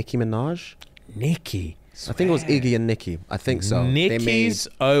 Maybe Nicki Minaj. Nicki. I think it was Iggy and Nicki. I think so. Nicki's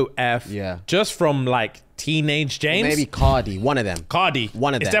OF. Yeah. Just from like Teenage James. Maybe Cardi. One of them. Cardi.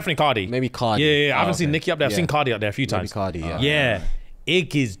 One of them. It's definitely Cardi. Maybe Cardi. Yeah. I haven't seen Nicki up there. I've seen Cardi up there a few times. Maybe Cardi. Yeah.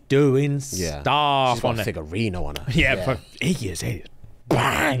 Iggy's doing stuff She's got a Figurino on her. Yeah. But Iggy is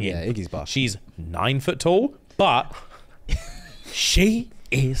banging. Yeah, Iggy's buff. She's 9 foot tall, but she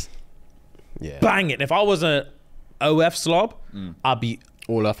is banging. If I was an OF slob, I'd be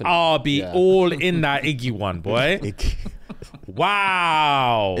all up. All in that Iggy one, boy.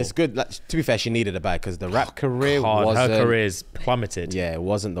 Wow. It's good. Like, to be fair, she needed a bag because the rap career wasn't. Her career's plummeted. Yeah, it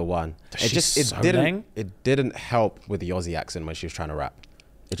wasn't the one. It didn't help with the Aussie accent when she was trying to rap.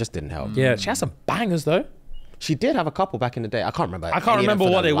 It just didn't help. Yeah, she has some bangers though. She did have a couple back in the day. I can't remember. I can't remember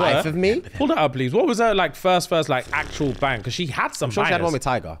what they were. Life of me. Pull that up, please. What was her like first like actual bang? Because she had some. I'm sure she had one with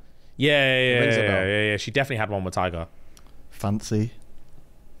Tiger. Yeah. She definitely had one with Tiger. Fancy.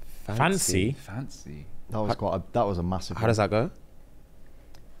 Fancy. That was a massive. How does that go?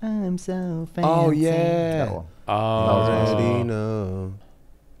 I'm so fancy. Oh yeah. That one.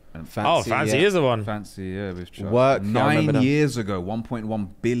 Fancy is the one. Fancy, yeah. With Work. 9 years ago, 1.1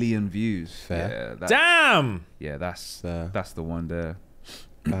 billion views. Fair. Yeah, Damn. Yeah, that's the one there.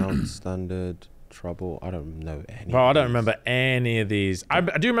 Bounce, Standard, Trouble. I don't know any. Bro, I don't remember any of these. I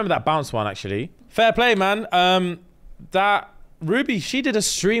do remember that Bounce one actually. Fair play, man. That Ruby, she did a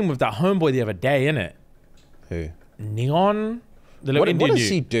stream with that homeboy the other day, innit? Who? Neon. The little Indian what does dude.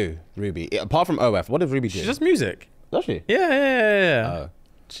 she do, Ruby? Apart from OF, what does Ruby do? She does music. Does she? Yeah.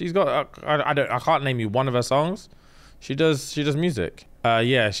 She's got. I can't name you one of her songs. She does music.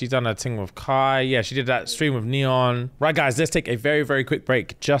 Yeah, she's done a thing with Kai. Yeah, she did that stream with Neon. Right, guys, let's take a very, very quick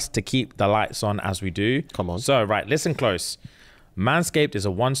break just to keep the lights on as we do. Come on. So, right, listen close. Manscaped is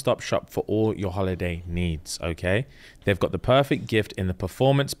a one-stop shop for all your holiday needs, okay? They've got the perfect gift in the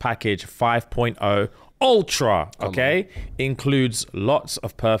Performance Package 5.0 Ultra, okay? Includes lots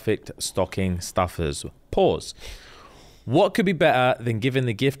of perfect stocking stuffers. Pause. What could be better than giving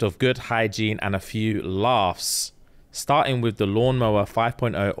the gift of good hygiene and a few laughs? Starting with the Lawnmower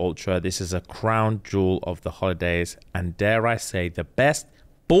 5.0 Ultra, this is a crown jewel of the holidays and dare I say the best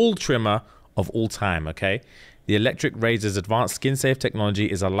ball trimmer of all time, okay? The electric razor's advanced skin-safe technology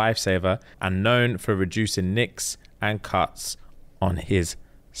is a lifesaver and known for reducing nicks and cuts on his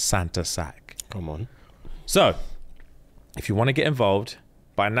Santa sack. Come on. So, if you want to get involved,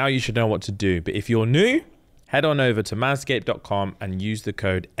 by now you should know what to do. But if you're new, head on over to manscaped.com and use the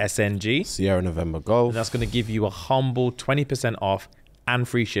code SNG. Sierra November Golf. And that's going to give you a humble 20% off and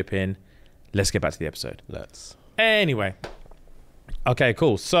free shipping. Let's get back to the episode. Anyway. Okay,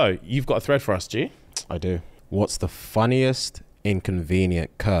 cool. So, you've got a thread for us, G? I do. What's the funniest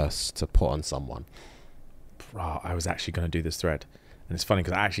inconvenient curse to put on someone? Bro, I was actually going to do this thread. And it's funny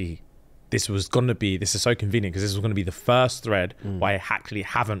because this is so convenient because this was going to be the first thread where I actually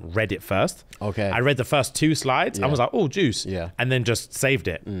haven't read it first. Okay. I read the first 2 slides. I was like, oh, juice. Yeah. And then just saved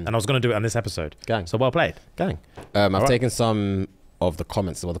it. And I was going to do it on this episode. Gang. So well played. Gang. I've taken some of the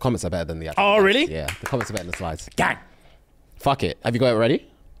comments. Well, the comments are better than the actual Oh, slides. really? Yeah. The comments are better than the slides. Gang. Fuck it. Have you got it ready?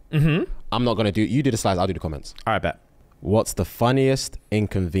 I'm not going to do... You do the slides, I'll do the comments. All right, bet. What's the funniest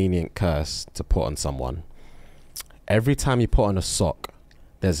inconvenient curse to put on someone? Every time you put on a sock,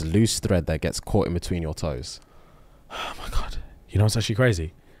 there's loose thread that gets caught in between your toes. Oh, my God. You know what's actually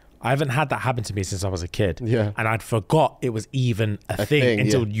crazy? I haven't had that happen to me since I was a kid. Yeah. And I'd forgot it was even a thing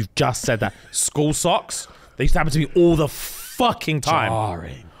until you've just said that. School socks, they used to happen to me all the fucking time.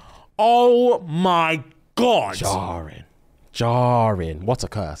 Jarring. Oh my God. Jarring. What a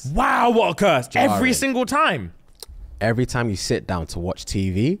curse. Wow, what a curse. Jarring. Every single time. Every time you sit down to watch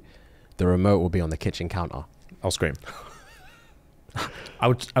TV, the remote will be on the kitchen counter. I'll scream. I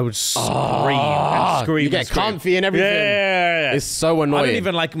would scream and scream. You get comfy and everything. Yeah. It's so annoying. I don't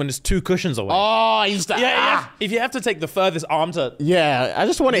even like it when there's 2 cushions away. Oh, you used to. Yeah. If you have to take the furthest arm to. Yeah, I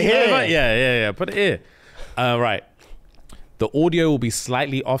just want to hear it. Yeah. Put it here. Right. The audio will be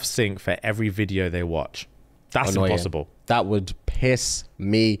slightly off sync for every video they watch. That's Annoying. impossible. That would piss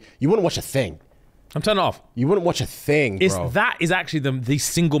me. You wouldn't watch a thing. I'm turning it off. You wouldn't watch a thing, bro. That is actually the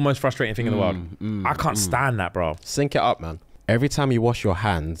single most frustrating thing in the world. I can't stand that, bro. Sync it up, man. Every time you wash your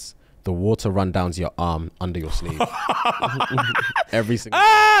hands, the water run down to your arm under your sleeve. Every single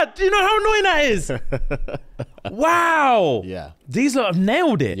time. Do you know how annoying that is? Wow. Yeah. These lot have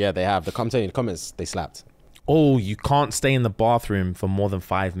nailed it. Yeah, they have. The comments, they slapped. Oh, you can't stay in the bathroom for more than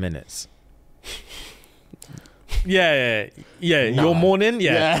 5 minutes. Yeah. Nah. Your morning?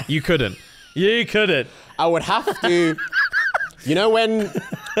 Yeah. You couldn't. I would have to. You know when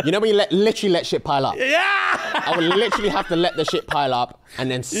you literally let shit pile up. Yeah. I would literally have to let the shit pile up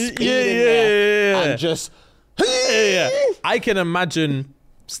and then speed in there and just. Yeah. I can imagine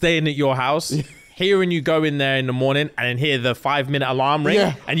staying at your house, hearing you go in there in the morning, and then hear the 5-minute alarm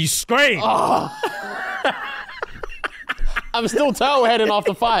ring, and you scream. I'm still turtle heading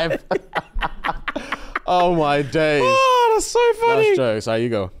after 5. Oh my days. Oh, that's so funny. That's jokes. How you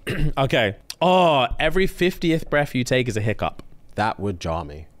go? Okay. Oh, every 50th breath you take is a hiccup. That would jar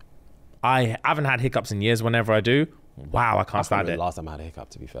me. I haven't had hiccups in years. Whenever I do, wow, I can't stand it. Last time I had a hiccup,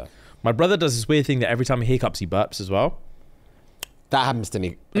 to be fair. My brother does this weird thing that every time he hiccups, he burps as well. That happens to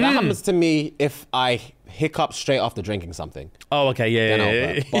me. That happens to me if I hiccup straight after drinking something. Oh, okay, Then I'll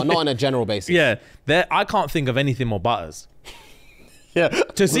yeah. burp. But not on a general basis. Yeah, I can't think of anything more butters. Yeah.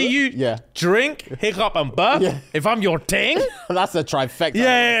 To see you drink, hiccup, and burp, if I'm your ting, That's a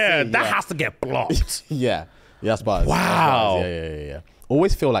trifecta. that has to get blocked. Yeah. That's buzz. Wow. That's buzz. Yeah.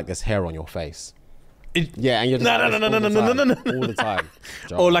 Always feel like there's hair on your face. And you're just No. all the time.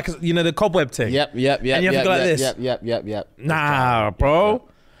 Or like, the cobweb thing. Yep. And you have to go like this. Yep. Nah, bro.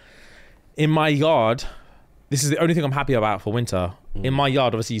 In my yard, this is the only thing I'm happy about for winter. In my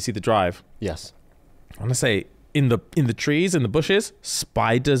yard, obviously, you see the drive. Yes. I want to say, in the trees, in the bushes,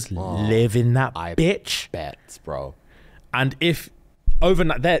 spiders live in that bitch. Bet, bro. And if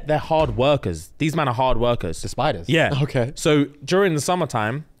overnight, they're hard workers. These men are hard workers. The spiders? Yeah. Okay. So during the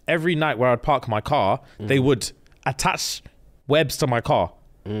summertime, every night where I'd park my car, they would attach webs to my car.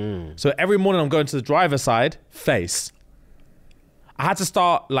 So every morning I'm going to the driver's side, face. I had to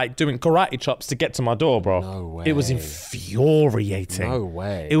start like doing karate chops to get to my door, bro. No way. It was infuriating. No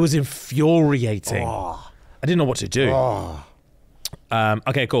way. It was infuriating. Oh. I didn't know what to do. Oh.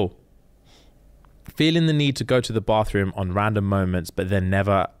 Okay, cool. Feeling the need to go to the bathroom on random moments, but then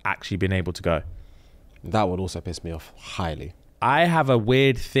never actually being able to go. That would also piss me off highly. I have a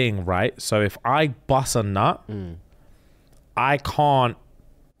weird thing, right? So if I bust a nut, I can't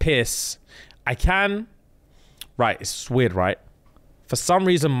piss. I can. Right, it's weird, right? For some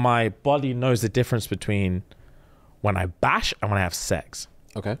reason, my body knows the difference between when I bash and when I have sex.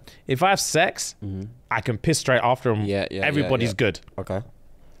 Okay. If I have sex, I can piss straight after and everybody's good. Okay.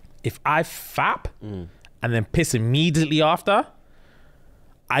 If I fap and then piss immediately after,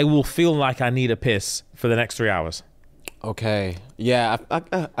 I will feel like I need a piss for the next 3 hours. Okay. Yeah,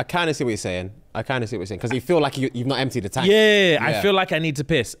 I kind of see what you're saying. Because you feel like you've not emptied the tank. Yeah, I feel like I need to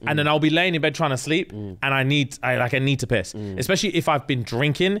piss. And then I'll be laying in bed trying to sleep and I need to piss. Especially if I've been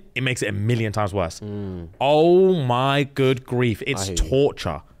drinking, it makes it a million times worse. Oh my good grief. It's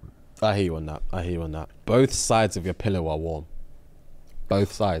torture. I hear you on that. Both sides of your pillow are warm.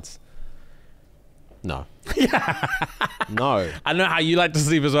 Both sides. No. No. I know how you like to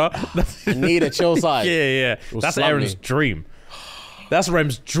sleep as well. I need a chill side. Yeah. That's slump Aaron's me. dream. That's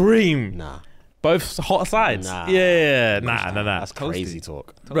Rem's dream. Nah. Both hot sides. Nah. Yeah. Nah. That's crazy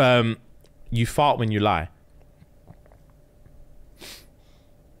talk. You fart when you lie.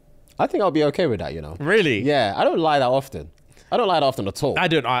 I think I'll be okay with that, you know. Really? Yeah, I don't lie that often. I don't lie that often at all. I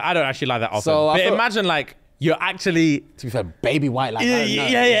don't actually lie that often. So but imagine like you're actually to be fair, baby white like that.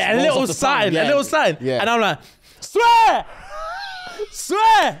 a little sign. Yeah. And I'm like, swear.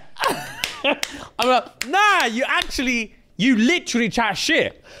 I'm like, nah, you literally chat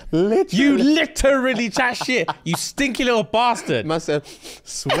shit. You literally chat shit. You stinky little bastard. Man said,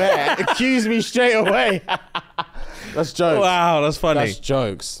 swear, accuse me straight away. That's jokes. Wow, that's funny. That's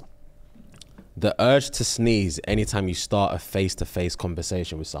jokes. The urge to sneeze anytime you start a face-to-face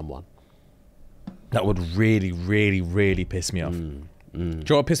conversation with someone. That would really, really, really piss me off. Do you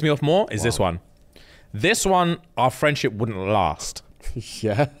know what pissed me off more? Is this one. This one, our friendship wouldn't last.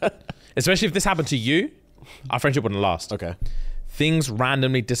 Yeah. Especially if this happened to you, our friendship wouldn't last. Okay. Things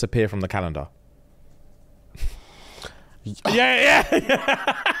randomly disappear from the calendar. yeah.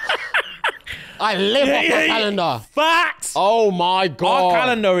 I live off the calendar. Facts. Oh my God. Our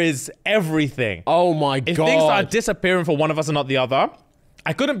calendar is everything. Oh my If God. things are disappearing for one of us and not the other,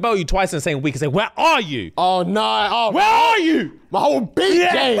 I couldn't bell you twice in the same week and say, where are you? Oh no. Oh, Where are you? my whole beat,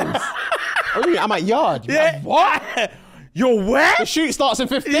 James. What do you mean? I'm at yard. Yeah. What? You're where? The shoot starts in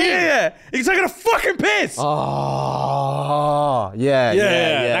 15. Yeah. You're taking a fucking piss. Oh, yeah.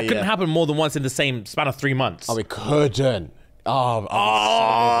 That couldn't happen more than once in the same span of 3 months. Oh, it couldn't. Oh,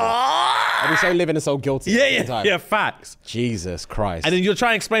 I'd be so living and so guilty. at the same time. Yeah, facts. Jesus Christ. And then you'll try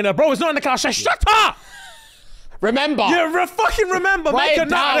and explain that, bro, it's not in the car. Shut up! Remember. Yeah, fucking remember. Write Make a it note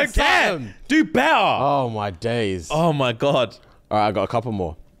down, again. Sam. Do better. Oh my days. Oh my God. All right, I got a couple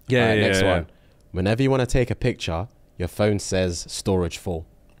more. Yeah, All right, yeah, next yeah. one. Whenever you want to take a picture, your phone says storage full.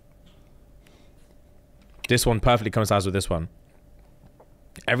 This one perfectly coincides with this one.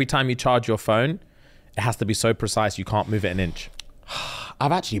 Every time you charge your phone, it has to be so precise you can't move it an inch.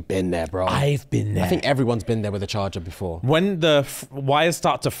 I've actually been there, bro. I've been there. I think everyone's been there with a charger before. When the wires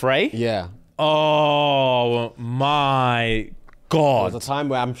start to fray, Yeah. oh my There God. was a time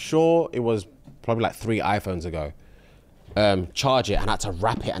where I'm sure it was probably like 3 iPhones ago. Charge it and I had to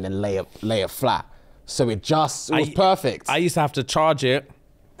wrap it and then lay it flat. So it was perfect. I used to have to charge it,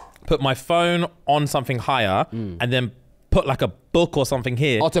 put my phone on something higher, and then put like a book or something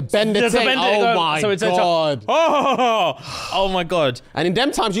here. Oh, to bend the Just to thing. bend it, Oh my God. Oh my God. And in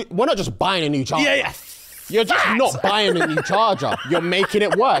them times, we're not just buying a new charger. Yeah. You're just not buying a new charger. You're making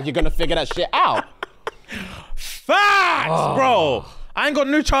it work. You're going to figure that shit out. Facts, bro. I ain't got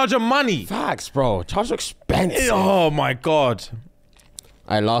new charger money. Facts, bro. Chargers are expensive. Oh my God.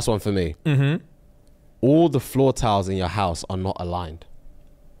 All right, last one for me. All the floor tiles in your house are not aligned.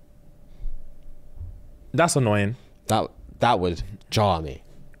 That's annoying. That would jar me.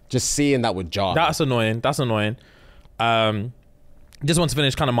 Just seeing that would jar me. That's annoying. Just want to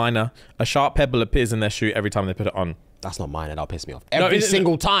finish kind of minor. A sharp pebble appears in their shoe every time they put it on. That's not mine and that'll piss me off. Every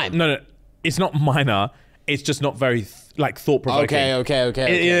single time. No. It's not minor. It's just not very thought provoking. Okay.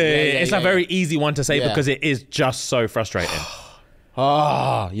 It's a very easy one to say because it is just so frustrating.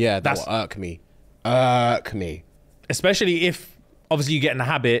 Yeah, that will irk me. Irk me. Especially if obviously you get in the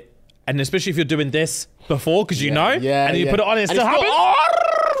habit, and especially if you're doing this before because you know, and then you put it on and it still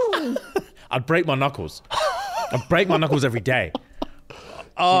happens. I'd break my knuckles. I'd break my knuckles every day.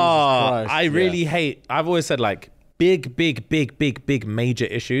 I really hate. I've always said like big major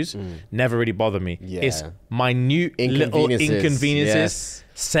issues never really bother me. It's minute little inconveniences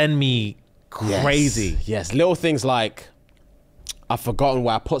send me crazy. Yes, little things like I've forgotten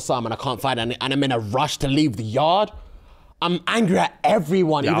where I put something and I can't find it and I'm in a rush to leave the yard. I'm angry at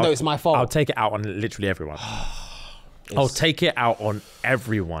everyone even though it's my fault. I'll take it out on literally everyone. I'll take it out on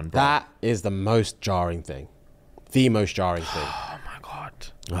everyone, bro. That is the most jarring thing. The most jarring thing. Oh my God.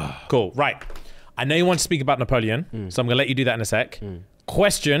 Cool, right. I know you want to speak about Napoleon, so I'm going to let you do that in a sec.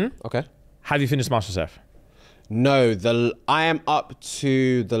 Question. Okay. Have you finished MasterChef? No, I am up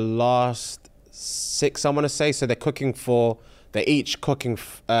to the last 6, I want to say. So they're each cooking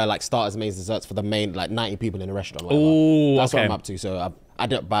like starters, mains, desserts for the main, like 90 people in the restaurant. Oh, that's okay. what I'm up to. So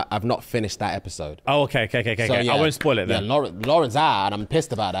I've not finished that episode. Oh, okay. So, I won't spoil it then. Yeah, Lauren's out, and I'm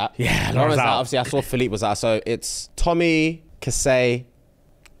pissed about that. Yeah, Lauren's out. Obviously, I saw Philippe was out. So it's Tommy, Kasey,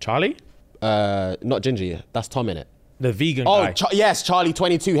 Charlie? not Ginger. That's Tom in it. The vegan Oh, guy. yes, Charlie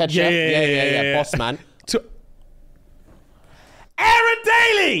 22 head chef. Yeah, boss man. Aaron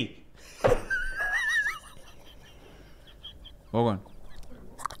Daly! Hold on.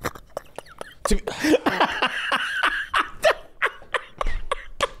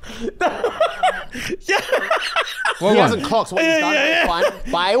 He hasn't clocked what he's done. It's fine.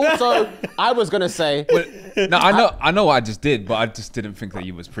 But I was gonna say. No, I know what I just did, but I just didn't think that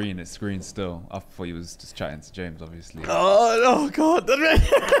you was pre in the screen still. I thought you was just chatting to James, obviously. Oh God.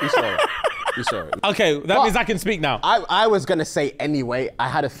 You saw it. Okay, that means I can speak now. I was gonna say anyway. I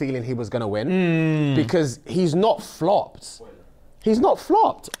had a feeling he was gonna win because he's not flopped. He's not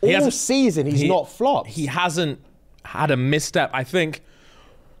flopped all season. He's not flopped. He hasn't had a misstep. I think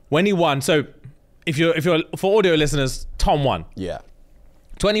when he won. So if you're for audio listeners, Tom won. Yeah.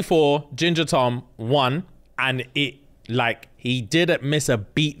 24, Ginger Tom won, and it like he didn't miss a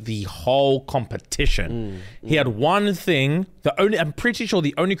beat the whole competition. He had one thing. I'm pretty sure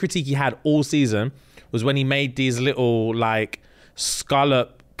the only critique he had all season was when he made these little like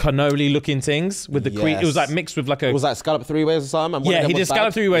scallop cannoli looking things with the cream. It was like mixed with like a. Was that scallop 3 ways or something? Yeah, he did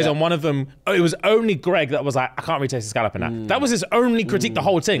scallop 3 ways, and one of them. Oh, it was only Greg that was like, I can't really taste the scallop in that. That was his only critique the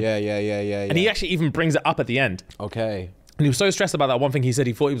whole thing. Yeah. And he actually even brings it up at the end. Okay. And he was so stressed about that one thing. He said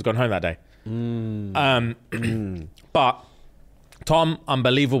he thought he was going home that day. But Tom,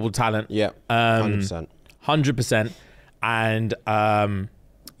 unbelievable talent. Yeah. 100%. 100%. And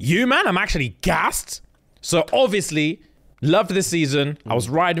you, man, I'm actually gassed. So obviously, loved this season. I was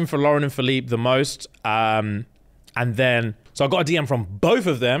riding for Lauren and Philippe the most. And then, so I got a DM from both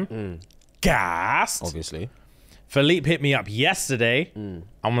of them. Gassed. Obviously. Philippe hit me up yesterday and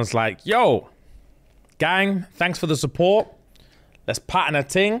was like, yo, gang, thanks for the support. Let's pattern a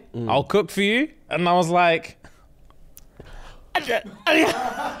ting. I'll cook for you. And I was like,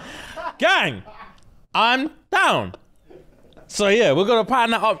 gang, I'm down. So yeah, we're gonna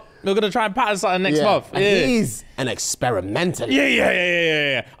pattern that up. We're gonna try and pattern something next month. And he's an experimentalist.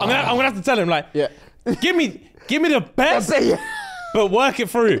 Yeah. I'm gonna have to tell him like, give me the best, but work it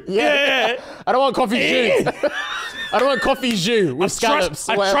through. Yeah. I don't want coffee jus. I don't want coffee jus with scallops.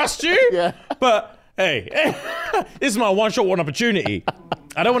 I trust you, but hey, this is my one shot, one opportunity.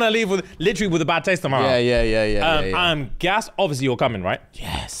 I don't want to leave with a bad taste in my mouth. Yeah. I'm gassed. Obviously, you're coming, right?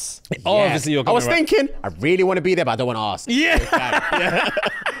 Yes. Obviously, you're coming. I was thinking, I really want to be there, but I don't want to ask. Yeah.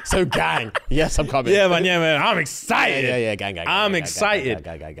 So gang, yes, I'm coming. Yeah, man. I'm excited. Yeah, gang. I'm excited.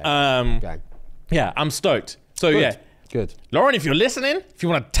 Gang. Yeah, I'm stoked. So Good. Lauren, if you're listening, if you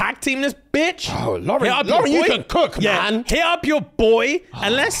want to tag team this bitch, Lauren, you can cook, man. Hit up your boy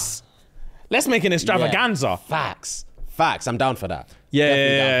and let's make an extravaganza. Facts. I'm down for that.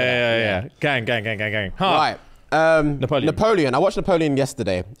 Yeah. Gang. Huh. Right. Napoleon. I watched Napoleon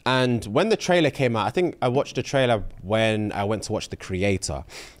yesterday, and when the trailer came out, I think I watched the trailer when I went to watch The Creator.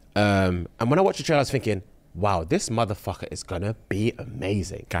 And when I watched the trailer, I was thinking, wow, this motherfucker is gonna be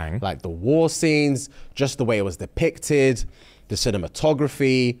amazing. Gang. Like the war scenes, just the way it was depicted, the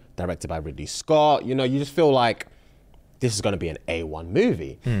cinematography, directed by Ridley Scott. You know, you just feel like this is gonna be an A1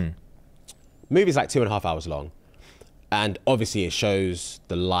 movie. Movie's like 2.5 hours long. And obviously it shows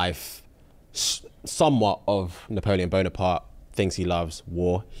the life somewhat of Napoleon Bonaparte, things he loves,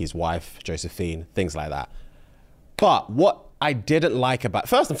 war, his wife, Josephine, things like that. But what I didn't like about,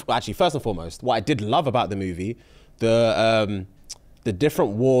 first and foremost, what I did love about the movie, the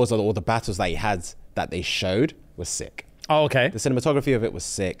different wars or the battles that he had that they showed was sick. Oh, okay. The cinematography of it was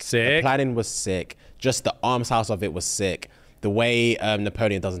sick. The planning was sick. Just the arms house of it was sick. The way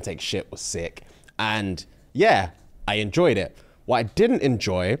Napoleon doesn't take shit was sick. And yeah, I enjoyed it. What I didn't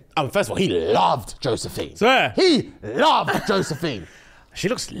enjoy, first of all, he loved Josephine. Swear. He loved Josephine. She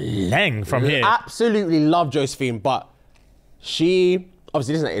looks leng from here. Absolutely loved Josephine, but she,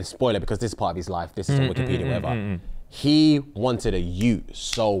 obviously this isn't a spoiler because this is part of his life. This is on Wikipedia, whatever. He wanted a ute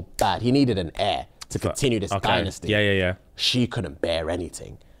so bad. He needed an heir to continue this dynasty. Yeah. She couldn't bear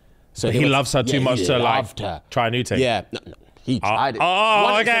anything. So he loves her too much to like her. Try a new thing. Yeah, no, he tried it.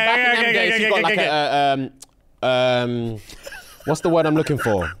 What's the word I'm looking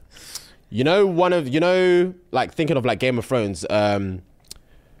for? You know, like thinking of like Game of Thrones,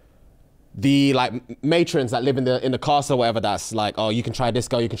 the like matrons that live in the castle or whatever, that's like, oh, you can try this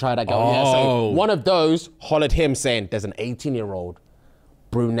girl, you can try that girl. Yeah, so one of those hollered him saying, there's an 18-year-old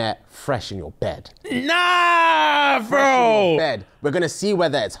brunette fresh in your bed. Nah, bro. Fresh in your bed. We're gonna see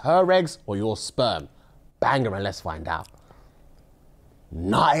whether it's her eggs or your sperm. Bang her and let's find out.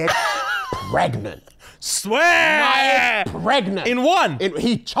 Nayed pregnant. Swear! Nayed pregnant. In one?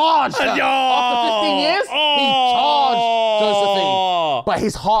 He charged her. After 15 years, he charged Josephine. But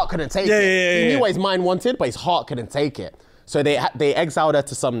his heart couldn't take it. He knew what his mind wanted, but his heart couldn't take it. So they exiled her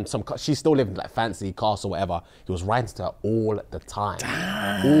to some she still lived in like fancy castle or whatever. He was writing to her all the time.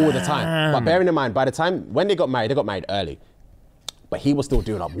 Damn. All the time. But bearing in mind, by the time, when they got married early. But he was still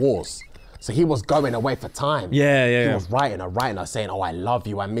doing up wars. So he was going away for time. He was writing her, saying, oh, I love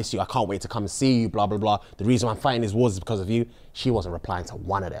you, I miss you, I can't wait to come and see you, blah, blah, blah. The reason I'm fighting these wars is because of you. She wasn't replying to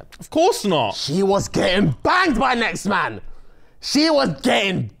one of them. Of course not. She was getting banged by next man. She was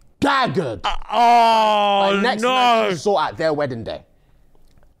getting daggered. By next man she saw at their wedding day.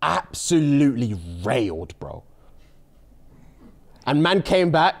 Absolutely railed, bro. And man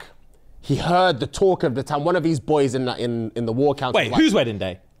came back. He heard the talk of the town. One of these boys in the war council. Wait, whose wedding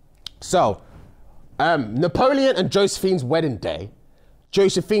day? So, Napoleon and Josephine's wedding day,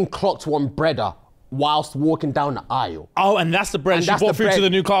 Josephine clocked one breader whilst walking down the aisle. Oh, and that's the bread she brought through to the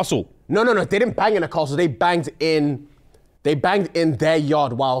new castle. No. They didn't bang in the castle. They banged in They banged in their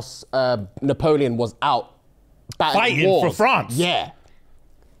yard whilst Napoleon was out fighting wars. for France. Yeah.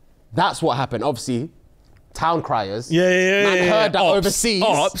 That's what happened. Obviously, town criers. Yeah. Man heard that Ops. overseas.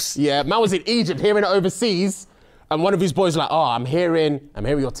 Ops. Yeah, man was in Egypt hearing it overseas. And one of his boys was like, oh, I'm hearing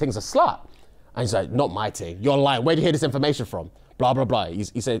your thing's a slut. And he's like, not my thing. You're lying. Where'd you hear this information from? Blah, blah, blah.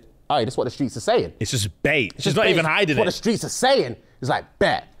 He said, oh, this is what the streets are saying. It's just bait. She's just not bait. even hiding It's what it. the streets are saying. He's like,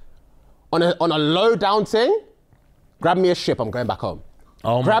 bet. On a low down thing, grab me a ship, I'm going back home.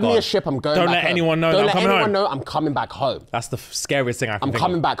 Oh my Grab God. me a ship, I'm going back home. Don't let anyone know Don't that let I'm coming anyone home. know I'm coming back home. That's the scariest thing I can I'm think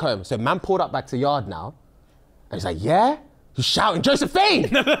coming of. back home. So man pulled up back to yard now. And he's like, yeah? He's shouting, Josephine!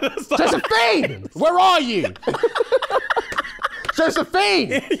 Josephine! Where are you? Josephine!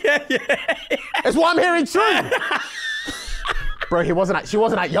 Yeah. That's what I'm hearing true. Bro, she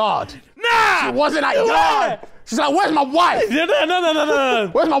wasn't at yard. Nah! She wasn't at yard. She's like, where's my wife? No.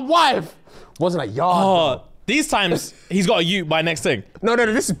 Where's my wife? Wasn't at yard. Oh, these times he's got a U by next thing. No,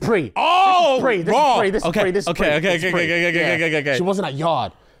 this is pre. Oh, this is pre. Okay. She wasn't at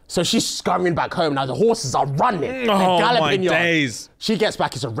yard. So she's scurrying back home. Now the horses are running. They're Oh galloping my yard. days. She gets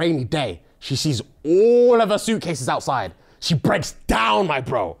back, it's a rainy day. She sees all of her suitcases outside. She breaks down, my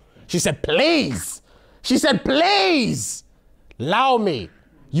bro. She said, please. She said, please. Allow me.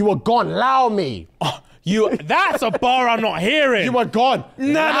 You were gone, allow me. That's a bar I'm not hearing. You were gone.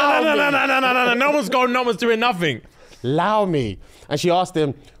 No. No one's gone, no one's doing nothing. Allow me. And she asked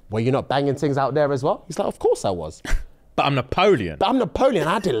him, were you not banging things out there as well? He's like, of course I was. But I'm Napoleon. But I'm Napoleon,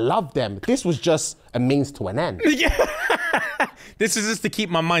 I didn't love them. This was just a means to an end. This is just to keep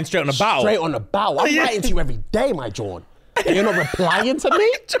my mind straight on the battle. Straight on the battle. I'm writing to you every day, my John. And you're not replying to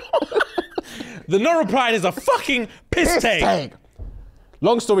me? The not replying is a fucking piss take.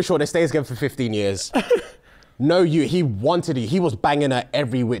 Long story short, they stayed together for 15 years. He wanted you. He was banging her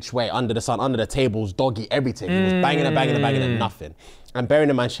every which way, under the sun, under the tables, doggy, everything. He was banging her, nothing. And bearing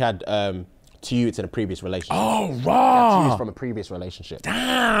in mind, she had 2 youths in a previous relationship. Oh, She had 2 raw. youths from a previous relationship.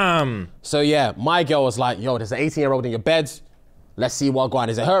 Damn. So yeah, my girl was like, yo, there's an 18-year-old in your bed. Let's see what going on.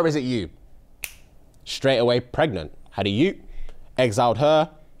 Is it her or is it you? Straight away, pregnant. Had a youth, exiled her,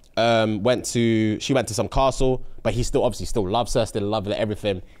 she went to some castle, but he still obviously still loves her, still loves her,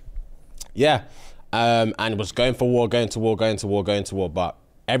 everything. Yeah, and was going to war, but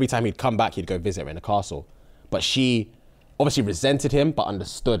every time he'd come back, he'd go visit her in the castle. But she obviously resented him, but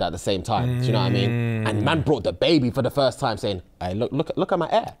understood at the same time. Do you know what I mean? And man brought the baby for the first time saying, hey, look at my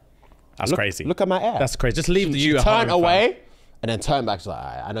hair. That's crazy. Look at my hair. That's crazy. Just leave She you at turned home, away and then turned back. She's like,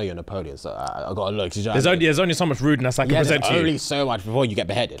 I know you're Napoleon, so I gotta look. You know what I mean? There's only so much rudeness I can Yeah, present there's to you. only so much before you get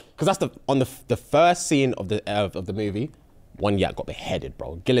beheaded. Because that's the first scene of the movie. One got beheaded,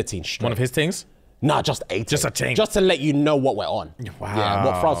 bro. Guillotine straight. One of his things? Nah, just a Just a thing. Just to let you know what we're on. Wow. Yeah,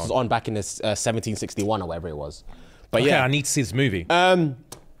 what France was on back in this 1761 or whatever it was. But Okay, yeah, I need to see this movie. don't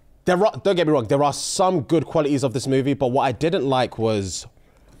get me wrong. There are some good qualities of this movie, but what I didn't like was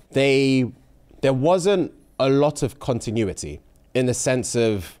there wasn't a lot of continuity in the sense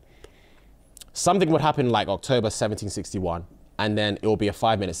of something would happen like October 1761, and then it will be a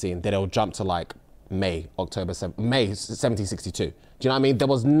 5-minute scene. Then it'll jump to like May 1762. Do you know what I mean? There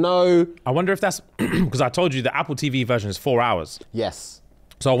was no. I wonder if that's because I told you the Apple TV version is 4 hours. Yes.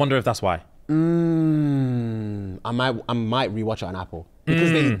 So I wonder if that's why. I might rewatch it on Apple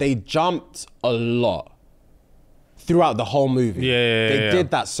because they jumped a lot throughout the whole movie. They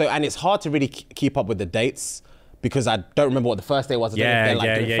did that and it's hard to really keep up with the dates because I don't remember what the first day was. I don't know if they're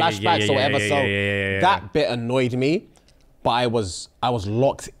like doing flashbacks or whatever. That bit annoyed me, but I was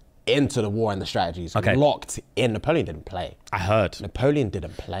locked into the war and the strategies. Okay. Locked in. Napoleon didn't play. I heard. Napoleon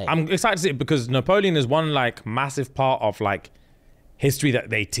didn't play. I'm excited to see it because Napoleon is one like massive part of like history that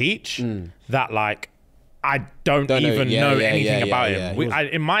they teach that like I don't even know anything about him.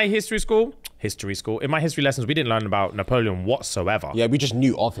 In my history lessons, we didn't learn about Napoleon whatsoever. Yeah, we just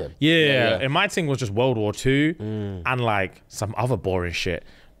knew of him. Yeah. And my thing was just World War II and like some other boring shit.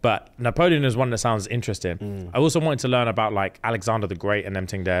 But Napoleon is one that sounds interesting. I also wanted to learn about like Alexander the Great and them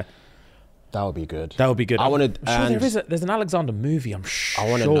thing there. That would be good. That would be good. I wanted. I'm sure there's an Alexander movie. I'm sure. I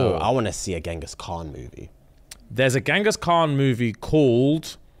want to know. I want to see a Genghis Khan movie. There's a Genghis Khan movie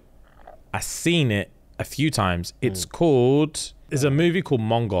called. I've seen it a few times. It's called. There's a movie called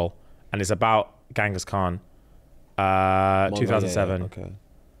Mongol, and it's about Genghis Khan. 2007. Okay.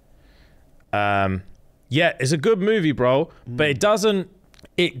 Yeah, it's a good movie, bro. But it doesn't.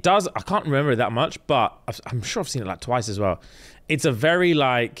 It does. I can't remember it that much, but I'm sure I've seen it like twice as well. It's a very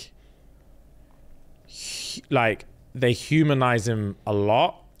like they humanize him a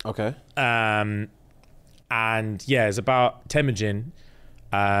lot. Okay. And yeah, it's about Temujin.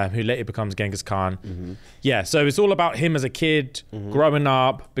 who later becomes Genghis Khan. Yeah, so it's all about him as a kid, growing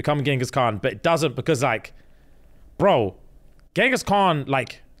up, becoming Genghis Khan, but it doesn't because, like, bro, Genghis Khan,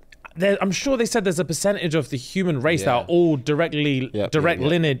 like, I'm sure they said there's a percentage of the human race that are all direct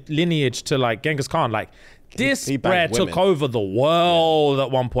lineage to, like, Genghis Khan. Like, this bred took over the world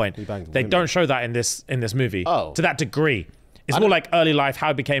at one point. They don't show that in this movie to that degree. It's more like early life, how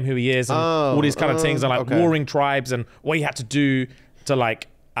he became who he is, and all these kind of things, and like warring tribes and what he had to do to like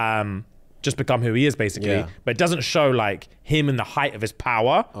just become who he is, basically. But it doesn't show like him in the height of his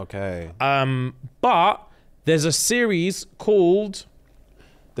power. But there's a series called.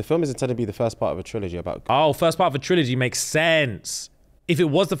 The film is intended to be the first part of a trilogy about. Oh, first part of a trilogy makes sense. If it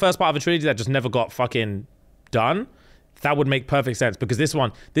was the first part of a trilogy that just never got fucking done, that would make perfect sense, because this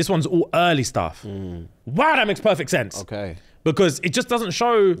one's all early stuff. Wow, that makes perfect sense. Because it just doesn't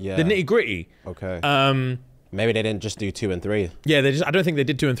show the nitty gritty. Maybe they didn't just do 2 and 3. Yeah, I don't think they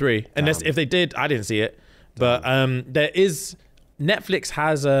did 2 and 3. Unless if they did, I didn't see it. But Netflix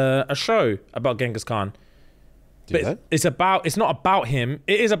has a show about Genghis Khan. But it's not about him.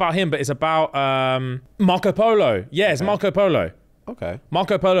 It is about him, but it's about Marco Polo. Yeah, it's Marco Polo.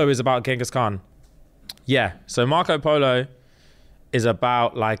 Marco Polo is about Genghis Khan. Yeah, so Marco Polo is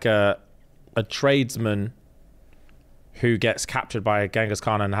about like a tradesman who gets captured by Genghis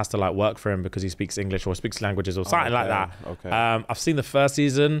Khan and has to like work for him because he speaks English or speaks languages or something like that. I've seen the first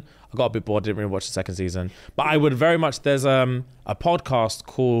season. I got a bit bored, didn't really watch the second season. But I would very much, there's a podcast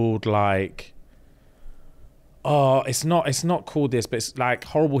called like, it's not called this, but it's like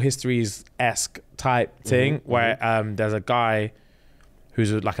Horrible Histories-esque type thing where there's a guy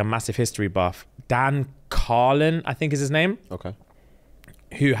who's like a massive history buff. Dan Carlin, I think is his name.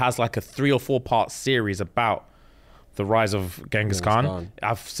 Who has like a 3 or 4 part series about the rise of Genghis Khan.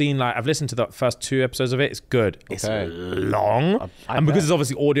 I've listened to the first 2 episodes of it. It's good. It's long. And because it's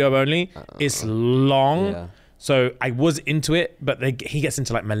obviously audio only, it's long. So I was into it, but he gets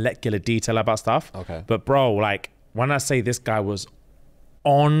into like molecular detail about stuff. But bro, like when I say this guy was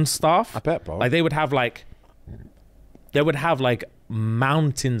on stuff, I bet, bro. Like they would have like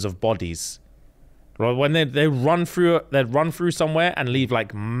mountains of bodies. When they'd run through somewhere and leave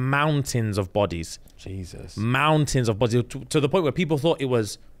like mountains of bodies. Jesus. Mountains of bodies to the point where people thought it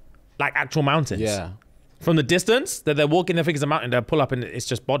was like actual mountains. From the distance that they're walking, they think it's a mountain, they'll pull up and it's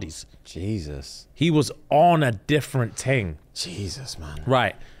just bodies. Jesus. He was on a different thing. Jesus, man.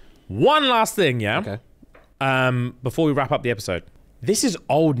 Right. One last thing, yeah? Before we wrap up the episode. This is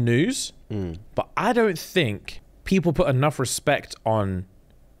old news, but I don't think people put enough respect on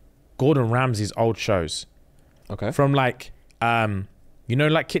Gordon Ramsay's old shows. From like,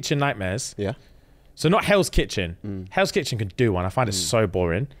 like Kitchen Nightmares. So not Hell's Kitchen. Hell's Kitchen could do one. I find it so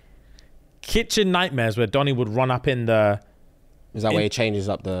boring. Kitchen Nightmares, where Donnie would run up in the... Is that where he changes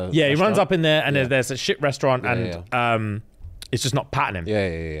up the... Yeah, he runs up in there and there's a shit restaurant and it's just not patting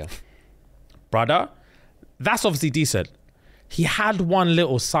him. Brother, that's obviously decent. He had one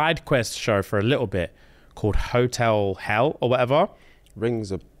little side quest show for a little bit called Hotel Hell or whatever.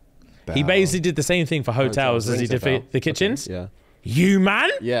 Rings a bell. He basically did the same thing for hotels as he did for the kitchens. You,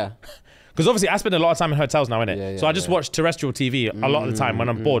 man? Because obviously I spend a lot of time in hotels now, innit? So I just watch terrestrial TV a lot of the time when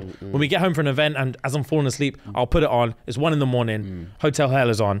I'm bored. When we get home from an event and as I'm falling asleep, I'll put it on. It's 1 in the morning. Hotel Hell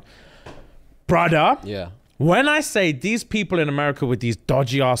is on. Brother, when I say these people in America with these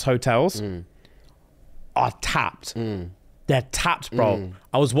dodgy ass hotels are tapped. They're tapped, bro.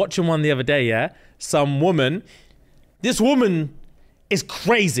 I was watching one the other day, this woman is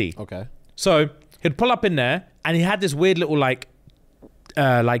crazy. So he'd pull up in there and he had this weird little like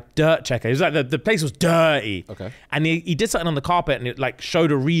dirt checker. It was like the place was dirty. And he did something on the carpet and it like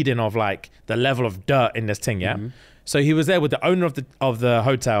showed a reading of like the level of dirt in this thing, So he was there with the owner of the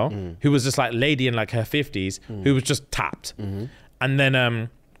hotel, who was just like lady in like her 50s, who was just tapped. And then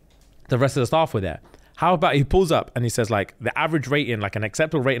the rest of the staff were there. How about he pulls up and he says like the average rating, like an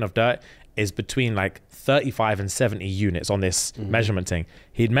acceptable rating of dirt is between like 35 and 70 units on this measurement thing.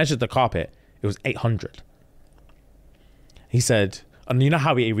 He'd measured the carpet. It was 800. He said, and you know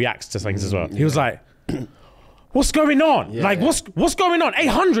how he reacts to things as well. He was like, what's going on? What's going on?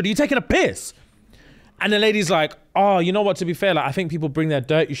 800, are you taking a piss? And the lady's like, oh, you know what, to be fair, like I think people bring their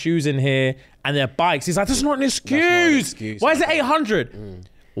dirty shoes in here and their bikes. He's like, that's not an excuse. Why is it 800?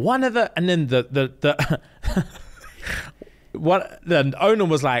 One of the, and then the owner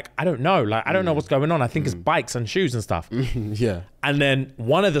was like, I don't know. Like, I don't know what's going on. I think it's bikes and shoes and stuff. And then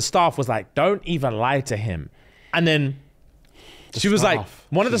one of the staff was like, don't even lie to him. And then she was like,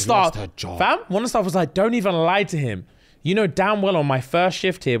 one of the staff was like, don't even lie to him. You know damn well on my first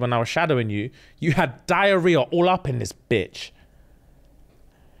shift here when I was shadowing you, you had diarrhea all up in this bitch.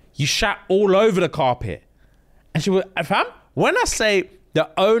 you shat all over the carpet. And she was, fam, when I say the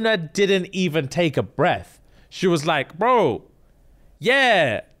owner didn't even take a breath, she was like, bro,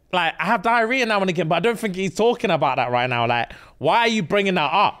 yeah, like I have diarrhea now and again, but I don't think he's talking about that right now. Like, why are you bringing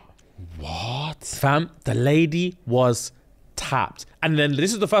that up? What? Fam, the lady was tapped. And then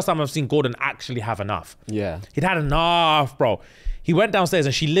this is the first time I've seen Gordon actually have enough. Yeah. He'd had enough, bro. He went downstairs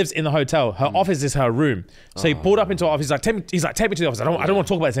and she lives in the hotel. Her office is her room. So he pulled up into her office. He's like, take me to the office. I don't want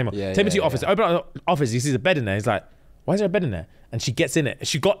to talk about this anymore. Take me to your office. Open up the office. He sees a bed in there. He's like, why is there a bed in there? And she gets in it.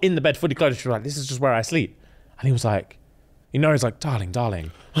 She got in the bed fully clothed. She was like, this is just where I sleep. And he was like, he's like, darling, what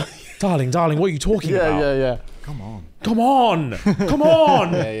are you talking about? Yeah. Come on. Come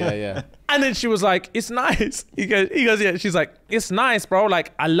on. Yeah. And then she was like, it's nice. He goes, yeah. She's like, it's nice, bro.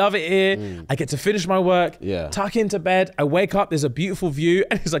 Like, I love it here. I get to finish my work, tuck into bed. I wake up, there's a beautiful view.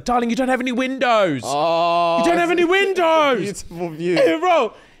 And he's like, darling, you don't have any windows. Oh. You don't have any windows. Beautiful view. Hey,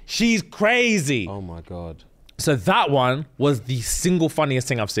 bro, she's crazy. Oh my God. So that one was the single funniest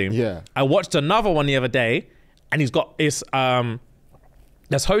thing I've seen. Yeah. I watched another one the other day and he's got this,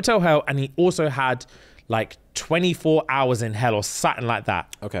 there's Hotel Hell and he also had like 24 hours in hell or something like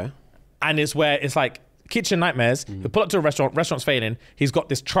that. Okay. And it's where it's like kitchen nightmares. He'll pull up to a restaurant's failing. He's got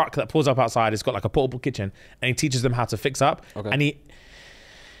this truck that pulls up outside. It's got like a portable kitchen and he teaches them how to fix up. Okay. And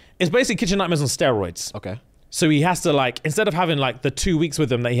it's basically kitchen nightmares on steroids. Okay. So he has to like, instead of having like the 2 weeks with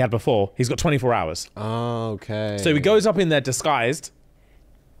them that he had before, he's got 24 hours. Oh, okay. So he goes up in there disguised.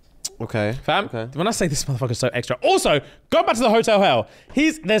 Okay. Fam, Okay. when I say this motherfucker's so extra. Also, go back to the Hotel Hell.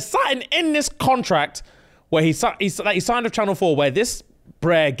 There's something in this contract where he signed with Channel 4 where this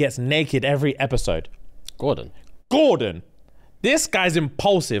Brer gets naked every episode. Gordon. This guy's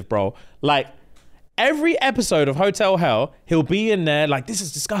impulsive, bro. Like, every episode of Hotel Hell, he'll be in there like, this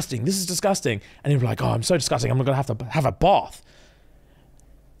is disgusting. And he'll be like, oh, I'm so disgusting. I'm gonna have to have a bath.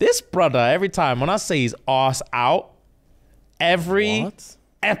 This brother, every time, when I say his ass out, every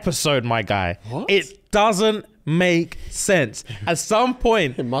episode, my guy, it doesn't make sense. At some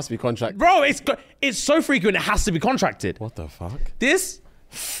point, It must be contracted. bro, it's so frequent, it has to be contracted. What the fuck? This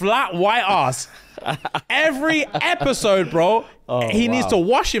flat white ass, every episode, bro, he needs to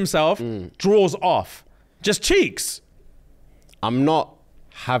wash himself, draws off. Just cheeks. I'm not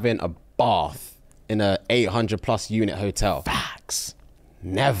having a bath in a 800+ unit hotel. Facts.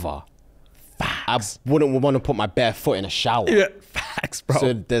 Never. Facts. I wouldn't want to put my bare foot in a shower. Yeah, facts, bro.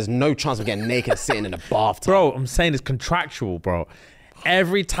 So there's no chance of getting naked sitting in a bathtub. Bro, I'm saying it's contractual, bro.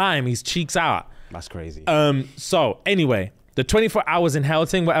 Every time he's cheeks out. That's crazy. So anyway, the 24 hours in hell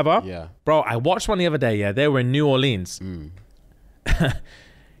thing, whatever. Yeah. Bro, I watched one the other day, yeah. They were in New Orleans.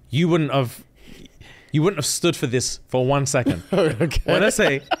 You wouldn't have stood for this for 1 second. Okay. When I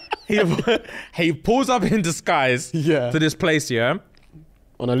say he pulls up in disguise to this place, yeah.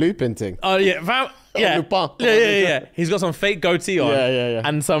 On a looping thing. Oh yeah, fam, yeah. Lupin. Yeah. He's got some fake goatee on. Yeah.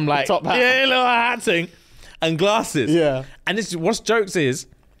 And some like top hat. Yeah, little hat thing. And glasses. Yeah. And this what's jokes is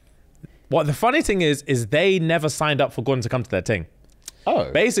what the funny thing is they never signed up for Gordon to come to their thing.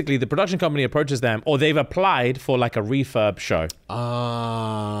 Oh. Basically, the production company approaches them, or they've applied for like a refurb show.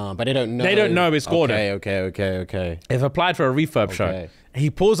 Ah, but they don't know. They don't know it's Gordon. Okay. They've applied for a refurb show. He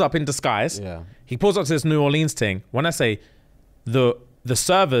pulls up in disguise. Yeah. He pulls up to this New Orleans thing. When I say the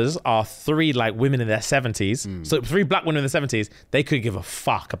servers are 3 like women in their 70s, so 3 black women in their 70s, they could give a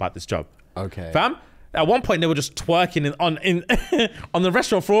fuck about this job. Okay. Fam, at one point they were just twerking on the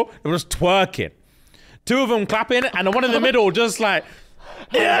restaurant floor. They were just twerking. 2 of them clapping, and the one in the middle just like,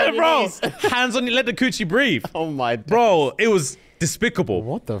 yeah, bro, hands on you, let the coochie breathe. Oh my. Bro, it was despicable.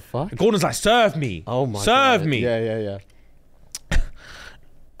 What the fuck? Gordon's like, serve me. Oh my. Serve God. me. Yeah.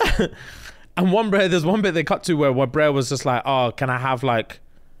 And there's one bit they cut to where Brer was just like, oh, can I have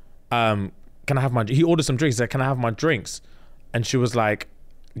he ordered some drinks. He said, can I have my drinks? And she was like,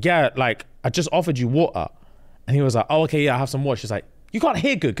 yeah, like, I just offered you water. And he was like, oh, okay, yeah, I have some water. She's like, you can't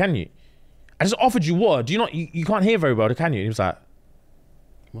hear good, can you? I just offered you water. Do you not, you can't hear very well, can you? And he was like,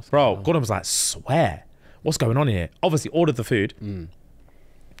 bro, Gordon was like, swear. What's going on here? Obviously ordered the food.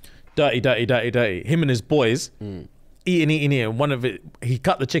 Dirty. Him and his boys eating. One of it, he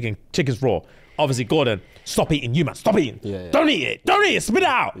cut the chicken. Chicken's raw. Obviously, Gordon, stop eating. You man, stop eating. Yeah. Don't eat it. Spit it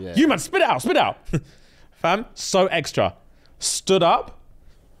out. Yeah. You man, spit it out. Fam, so extra. Stood up.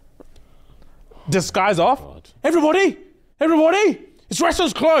 Disguise off. God. Everybody. This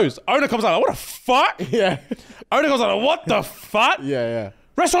restaurant's closed. Owner comes out like, what the fuck? Yeah. Owner comes out like, what the fuck? Yeah.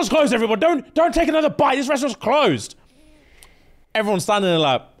 Restaurant's closed, everyone. Don't take another bite. This restaurant's closed. Everyone's standing there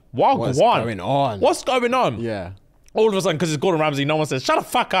like, What's going on? What's going on? Yeah. All of a sudden, because it's Gordon Ramsay, no one says, shut the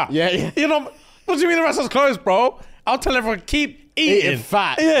fuck up. Yeah. You know, what do you mean the restaurant's closed, bro? I'll tell everyone, keep eating.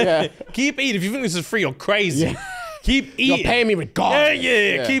 fat. Yeah. Keep eating. If you think this is free, you're crazy. Yeah. Keep eating. You're paying me regardless.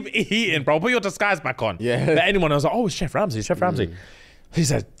 Yeah. Keep eating, bro. Put your disguise back on. Yeah. But anyone else, like, oh, it's Chef Ramsay, Chef Ramsay. He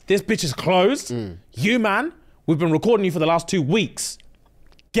said, this bitch is closed. You, man, we've been recording you for the last 2 weeks.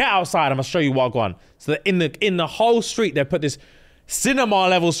 Get outside, I'm gonna show you what I've gone. So that in the whole street, they put this cinema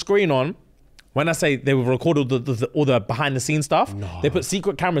level screen on. When I say they would record all the behind the scenes stuff, they put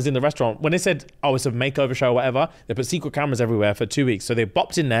secret cameras in the restaurant. When they said, oh, it's a makeover show or whatever, they put secret cameras everywhere for 2 weeks. So they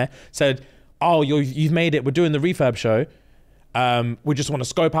bopped in there, said, oh, you've made it, we're doing the refurb show. We just want to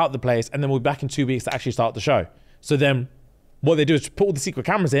scope out the place, and then we'll be back in 2 weeks to actually start the show. So then what they do is put all the secret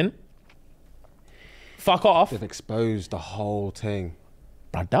cameras in, fuck off. They've exposed the whole thing.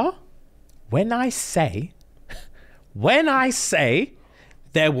 Brother, when I say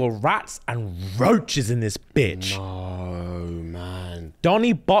there were rats and roaches in this bitch. Oh, man.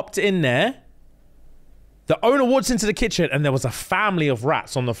 Donnie bopped in there. The owner walks into the kitchen and there was a family of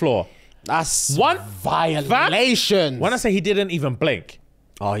rats on the floor. That's One violation. When I say he didn't even blink.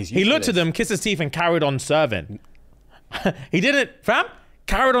 Oh, he's He looked at them, kissed his teeth, and carried on serving. He didn't,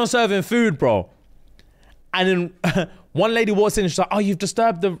 carried on serving food, bro. And then one lady walks in and she's like, oh, you've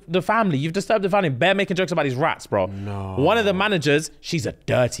disturbed the family. You've disturbed the family. Bear making jokes about these rats, bro. No. One of the managers, she's a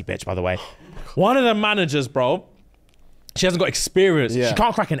dirty bitch, by the way. One of the managers, bro, she hasn't got experience. Yeah. She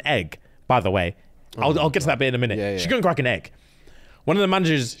can't crack an egg, by the way. I'll get to that bit in a minute. Yeah. She couldn't crack an egg. One of the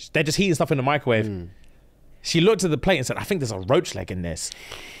managers, they're just heating stuff in the microwave. She looked at the plate and said, I think there's a roach leg in this.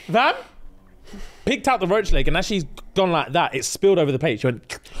 Fam? Picked out the roach leg, and as she's gone like that, it spilled over the plate. She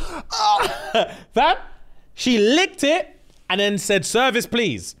went, fam? She licked it and then said, service,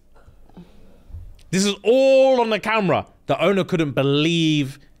 please. This is all on the camera. The owner couldn't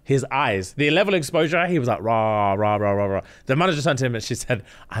believe his eyes. The level of exposure, he was like, rah, rah, rah, rah, rah. The manager turned to him and she said,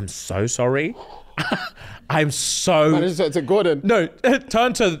 I'm so sorry. I'm so... Manager to Gordon. No,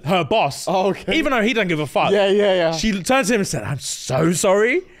 turned to her boss. Oh, okay. Even though he doesn't give a fuck. Yeah. She turned to him and said, I'm so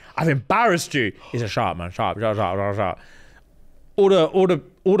sorry. I've embarrassed you. He said, shut up, man. Shut up. All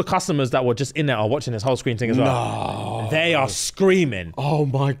the customers that were just in there are watching this whole screen thing as well. No. They are screaming. Oh,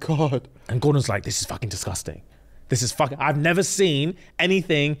 my God. And Gordon's like, this is fucking disgusting. This is fucking... I've never seen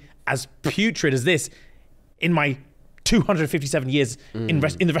anything as putrid as this in my 257 years in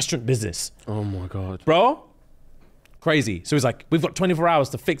the restaurant business. Oh, my God. Bro, crazy. So he's like, we've got 24 hours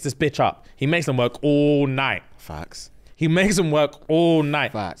to fix this bitch up. He makes them work all night. Facts. He makes them work all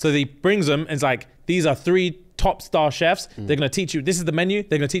night. Facts. So he brings them and it's like, these are 3 top star chefs. They're going to teach you. This is the menu.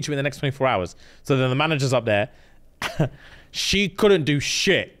 They're going to teach you in the next 24 hours. So then the manager's up there. She couldn't do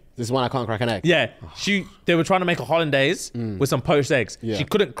shit. This is when I can't crack an egg. Yeah. They were trying to make a hollandaise with some poached eggs. Yeah. She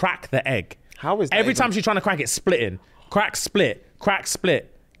couldn't crack the egg. How is that Every even- time she's trying to crack it, splitting. Crack, split.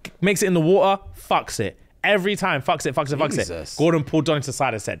 Makes it in the water, fucks it. Every time, fucks it. Jesus. Gordon pulled Donnie to the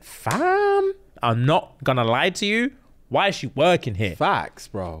side and said, fam, I'm not gonna lie to you. Why is she working here? Facts,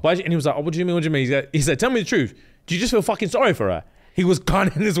 bro. And he was like, oh, what do you mean? He said, tell me the truth. Do you just feel fucking sorry for her? He was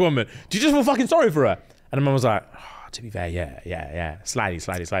gunning this woman. Do you just feel fucking sorry for her? And the man was like, oh, to be fair, yeah.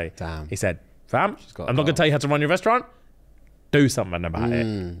 Slightly. Damn. He said, fam, got I'm not gonna tell you how to run your restaurant. Do something about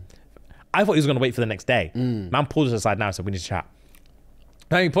it. I thought he was gonna wait for the next day. Man pulled us aside now and said, we need to chat.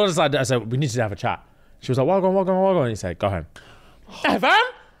 Then he pulled us aside, I said, we need to have a chat. She was like, what on? He said, go home. Fam?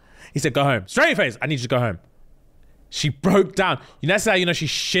 He said, go home. Straight face, I need you to go home. She broke down. That's how she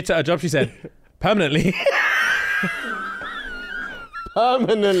shit at her job. She said, permanently.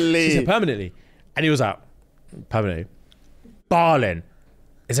 Permanently. She said, permanently. And he was like, permanently. Barlin,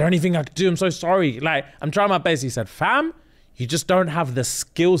 is there anything I could do? I'm so sorry. Like, I'm trying my best. He said, fam, you just don't have the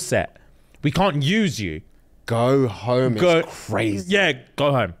skill set. We can't use you. Go home. It's crazy. Yeah,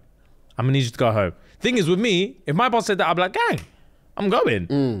 go home. I'm gonna need you to go home. Thing is, with me, if my boss said that, I'd be like, gang, I'm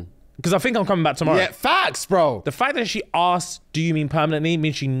going. Because I think I'm coming back tomorrow. Yeah, facts, bro. The fact that she asked, do you mean permanently,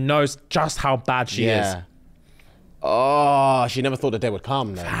 means she knows just how bad she is. Oh, she never thought the day would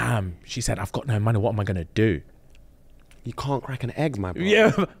come, then. She said, I've got no money. What am I going to do? You can't crack an egg, my bro.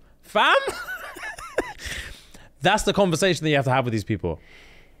 Yeah, fam. That's the conversation that you have to have with these people.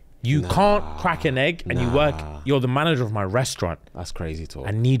 You can't crack an egg and you work. You're the manager of my restaurant. That's crazy talk.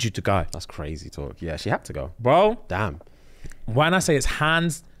 I need you to go. That's crazy talk. Yeah, she had to go. Bro. Damn. When I say it's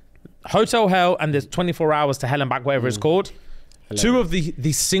hands, Hotel Hell and there's 24 hours to hell and back, whatever it's called. Two of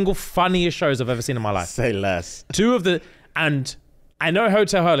the single funniest shows I've ever seen in my life. Say less. And I know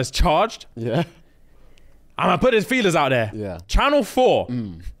Hotel Hell is charged. Yeah. I'm gonna put his feelers out there. Yeah. Channel 4.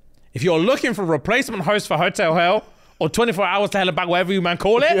 If you're looking for a replacement host for Hotel Hell or 24 hours to hell and back, whatever you man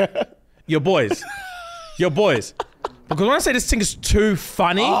call it, your boys. Because when I say this thing is too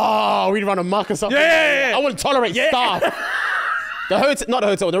funny. Oh, we'd run amok or something. Yeah. I wouldn't tolerate staff. The hotel, not the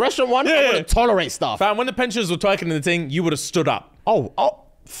hotel, the restaurant one, I wouldn't tolerate staff. Fam, when the pensioners were twerking in the thing, you would have stood up.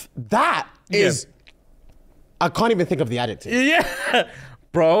 That is... I can't even think of the adjective. Yeah.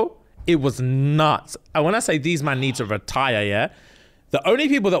 Bro, it was nuts. And when I say these man need to retire, yeah, the only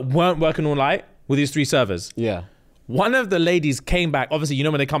people that weren't working all night were these 3 servers. Yeah. One of the ladies came back. Obviously, you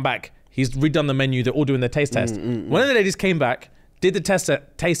know when they come back, he's redone the menu. They're all doing their taste test. One of the ladies came back, did the taste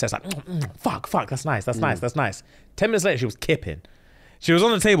test, like, fuck, that's nice, that's nice, that's nice. 10 minutes later, she was kipping. She was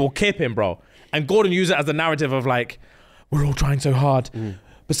on the table kipping, bro. And Gordon used it as the narrative of like, we're all trying so hard,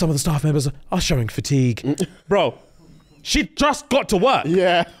 but some of the staff members are showing fatigue. Bro, she just got to work.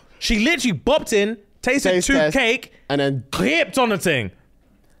 Yeah. She literally bopped in, tasted 2 cake, and then kipped on the thing.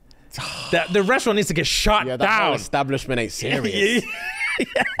 The restaurant needs to get shut that down. whole establishment ain't serious.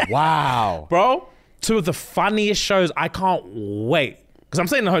 Wow. Bro, 2 of the funniest shows. I can't wait. Because I'm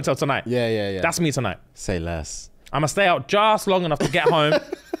staying in the hotel tonight. Yeah. That's me tonight. Say less. I'm going to stay out just long enough to get home.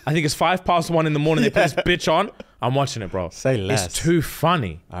 I think it's 1:05 in the morning. They put this bitch on. I'm watching it, bro. Say less. It's too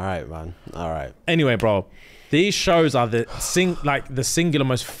funny. All right, man. All right. Anyway, bro, these shows are the singular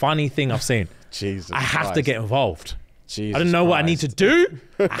most funny thing I've seen. Jesus I have to get involved. Jesus I don't know what I need Christ. to do.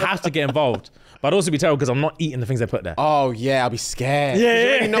 I have to get involved. But I'd also be terrible because I'm not eating the things they put there. Oh, yeah, I'll be scared. Yeah, You yeah,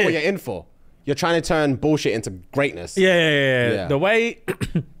 already know yeah. what you're in for. You're trying to turn bullshit into greatness. Yeah. The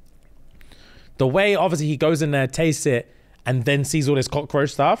way obviously he goes in there, tastes it, and then sees all this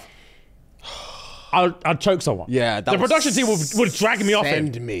cockroach stuff, I'd choke someone. Yeah, the production team would drag me off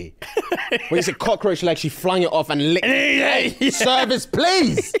him. Send me. When you said cockroach leg, she flung it off and licked it. Yeah. Service,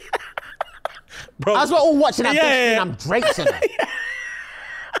 please. Bro, As we're all watching that Yeah, bitch yeah. and I'm draped in her.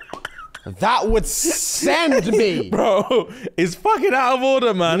 That would send me. bro, it's fucking out of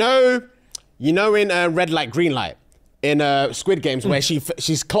order, man. You know in red light, green light, in Squid Games where she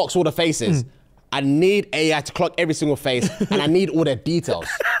clocks all the faces. I need AI to clock every single face and I need all their details.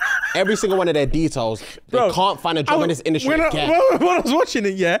 Every single one of their details. Bro, they can't find a job in this industry again. When I was watching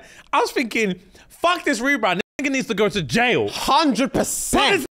it, yeah, I was thinking, fuck this rebrand. This nigga needs to go to jail. 100%. Put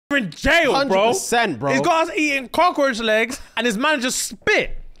this in jail, bro. 100%, bro. He's got us eating cockroach legs and his manager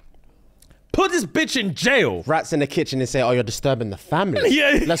spit. Put this bitch in jail. Rats in the kitchen and say, oh, you're disturbing the family.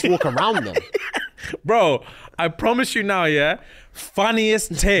 Yeah. Let's walk around them. Bro, I promise you now, yeah,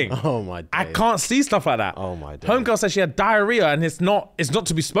 funniest thing. Oh my days. I can't see stuff like that. Oh my days. Homegirl said she had diarrhea and it's not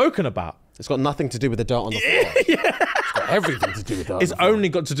to be spoken about. It's got nothing to do with the dirt on the floor. It's got everything to do with dirt. It's only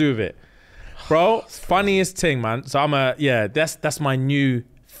got to do with it. Bro, funniest thing, man. So that's my new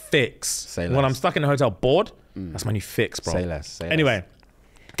fix. Say When less. I'm stuck in a hotel bored, that's my new fix, bro. Say less. Say Anyway,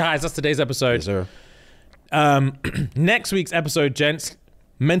 guys, that's today's episode. Yes, sir. Next week's episode, gents,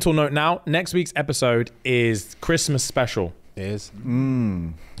 mental note now, next week's episode is Christmas special. It is.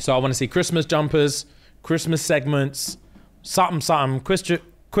 So I want to see Christmas jumpers, Christmas segments, something,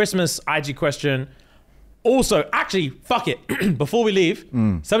 Christmas IG question. Also, actually, fuck it. Before we leave,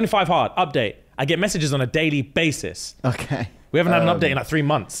 75 hard, update. I get messages on a daily basis. Okay. We haven't had an update in like 3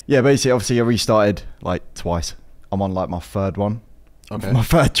 months. Yeah, basically, obviously, I restarted like twice. I'm on like my 3rd one. Okay. My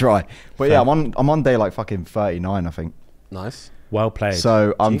 3rd try. But Fair. yeah, I'm on day like fucking 39, I think. Nice. Well played.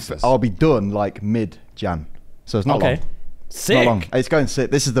 So Jesus. I'll be done like mid-Jan. So it's not long. Sick. Not long. It's going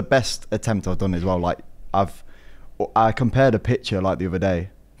sick. This is the best attempt I've done as well. Like I compared a picture like the other day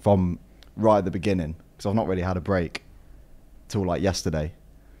from right at the beginning because I've not really had a break till like yesterday.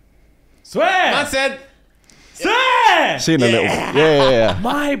 Swear. I said. Swear. Seeing a little. Yeah.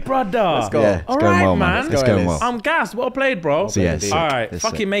 My brother. Let's go. Yeah, it's All going right, well, man. man. Let's It's go, going Ellis. well. I'm gassed. Well played, bro. So yeah, it's All sick. right. It's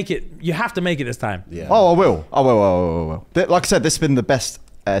Fucking sick. make it. You have to make it this time. Yeah. Oh, I will. I will. Like I said, this has been the best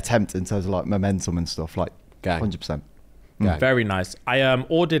attempt in terms of like momentum and stuff. Like Gang. 100%. Gang. Very nice. I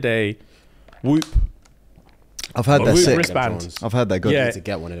ordered a Whoop. I've heard they're Whoop sick. wristband. I've heard they're good. Yeah. Need to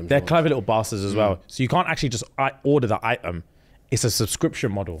get one of them. They're joints. clever little bastards as well. So you can't actually just order the item. It's a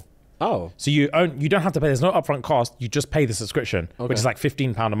subscription model. Oh. So you don't have to pay. There's no upfront cost. You just pay the subscription, which is like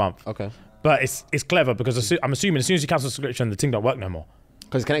 £15 a month. Okay. But it's clever because I'm assuming as soon as you cancel the subscription, the thing don't work no more.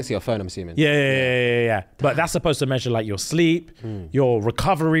 Because it connects to your phone, I'm assuming. Yeah. But that's supposed to measure like your sleep, your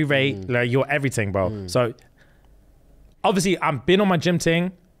recovery rate, like your everything, bro. So obviously I've been on my gym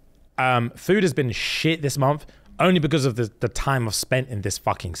thing. Food has been shit this month only because of the time I've spent in this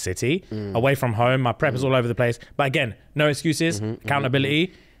fucking city, away from home. My prep is all over the place. But again, no excuses,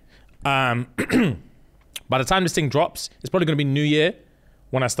 accountability. By the time this thing drops, it's probably going to be New Year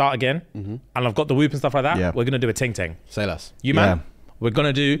when I start again. And I've got the Whoop and stuff like that. Yeah. We're going to do a ting. Say less. You man, we're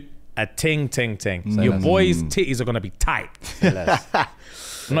going to do a ting. Your less. boys' titties are going to be tight. Say less.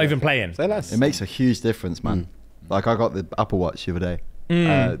 I'm not even playing. Say less. It makes a huge difference, man. Like I got the Apple Watch the other day,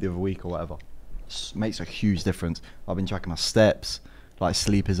 the other week or whatever. Makes a huge difference. I've been tracking my steps. Like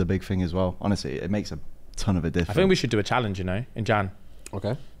sleep is a big thing as well. Honestly, it makes a ton of a difference. I think we should do a challenge, you know, in Jan.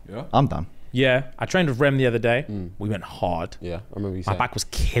 Okay. Yeah. I'm done. Yeah, I trained with Rem the other day. We went hard. Yeah, I remember you My saying. back was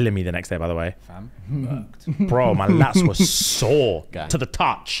killing me the next day, by the way. Fam. Bro, my lats were sore Gang. to the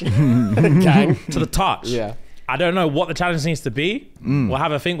touch. Gang. To the touch. Yeah. I don't know what the challenge needs to be. We'll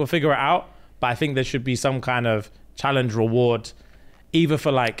have a think, we'll figure it out. But I think there should be some kind of challenge reward, either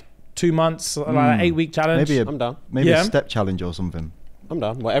for like 2 months, like an 8-week challenge. Maybe I'm down. Maybe a step challenge or something. I'm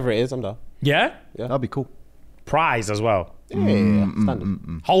down. Whatever it is, I'm down. Yeah? Yeah. That'd be cool. Prize as well. Yeah.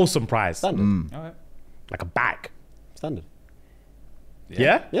 Standard. Wholesome prize. Standard. All right. Like a bag. Standard.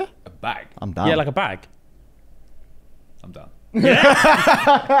 Yeah? Yeah. A bag. I'm down. Yeah, like a bag. I'm done.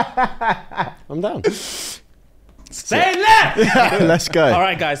 I'm down. Say left! Let's go. All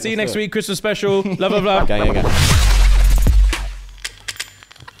right, guys. See you next week. Christmas special. Love, love, love. Gang.